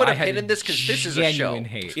 Can is- we No, put I a had pin in this? Because this is a show. genuine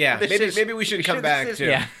hate. yeah, This maybe is- maybe we should come back to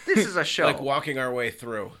Yeah. This is a show. like walking our way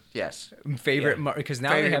through. Yes. Favorite Yeah. because now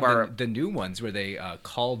Favorite they have Mario- the new ones where they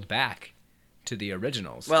called back to the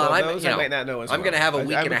originals. Well, Well, I'm, those you I know, might not know as I'm well. going to have a I-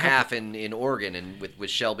 week I have and a a couple- half in Oregon and with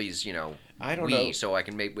Shelby's, I don't Wii, know. so I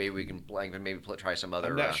can maybe try some other.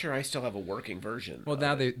 I'm not sure I still have a working version. well, of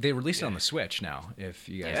now it. they released it on the Switch now. If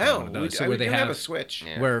you guys Yeah. have Oh, one of we, those, so I where they do have a Switch.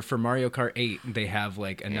 Yeah. where for Mario Kart 8 they have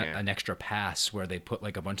like Yeah. an extra pass where they put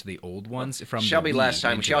like a bunch of the old ones from Shelby the Wii last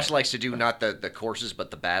time. into She also it. likes to do not the courses but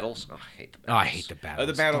the battles. Oh, I hate the Oh, battles. I hate the battles.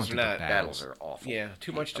 the battles Don't are do the not- battles are awful. Yeah,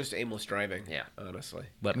 too much just aimless driving. Yeah. honestly.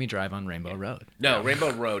 Let me drive on Rainbow Road. No,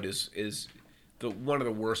 Rainbow Road is the one of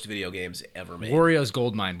the worst video games ever made. Wario's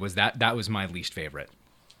Goldmine was that was my least favorite.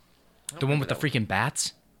 The one with the freaking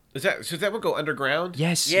bats? Is that would go underground?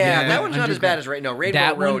 Yes. Yeah, it that went one's not as bad as underground. Rainbow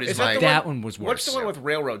That Road one- is is my. that one was worse. What's the one with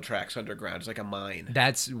railroad tracks underground? It's like a mine.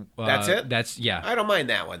 That's it. That's yeah. I don't mind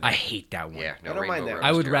that one. I hate that one. Yeah, no, I don't mind Rainbow that. Road I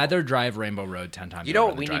is would terrible. rather drive Rainbow Road 10 times. You know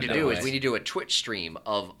over what we than need to drive do that is way. we need to do a Twitch stream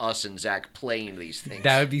of us and Zach playing these things.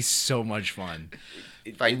 That would be so much fun.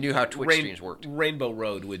 if I knew how Twitch streams worked. Rainbow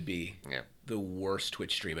Road would be Yeah. the worst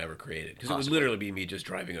Twitch stream ever created because it would Possibly. literally be me just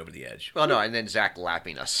driving over the edge. Well, no, and then Zach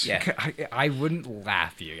lapping us. Yeah. I wouldn't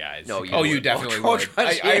laugh, you guys. No, you Oh, you would. definitely Oh, would.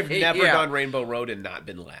 trust I've me, never yeah. done Rainbow Road and not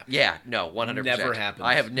been lapped. Yeah, no, 100%. Never happens.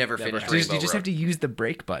 I have never Never finished happens. Rainbow You just Road. have to use the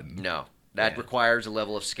brake button. No, that Yeah. requires a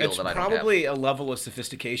level of skill It's that I don't have. probably a level of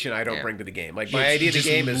sophistication I don't Yeah. bring to the game. Like my You idea of the just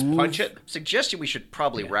game is move. punch it. Suggestion we should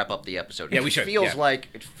probably wrap up the episode. Yeah, It we should, Feels yeah. like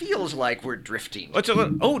it feels like we're drifting.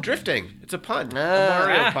 Drifting. It's a pun. A Ah.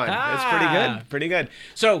 Mario pun. It's pretty good. Pretty good.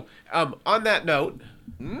 So, on that note,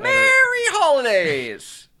 Merry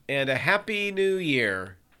holidays. and a happy new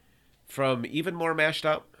year from Even More Mashed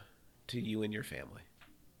Up to you and your family.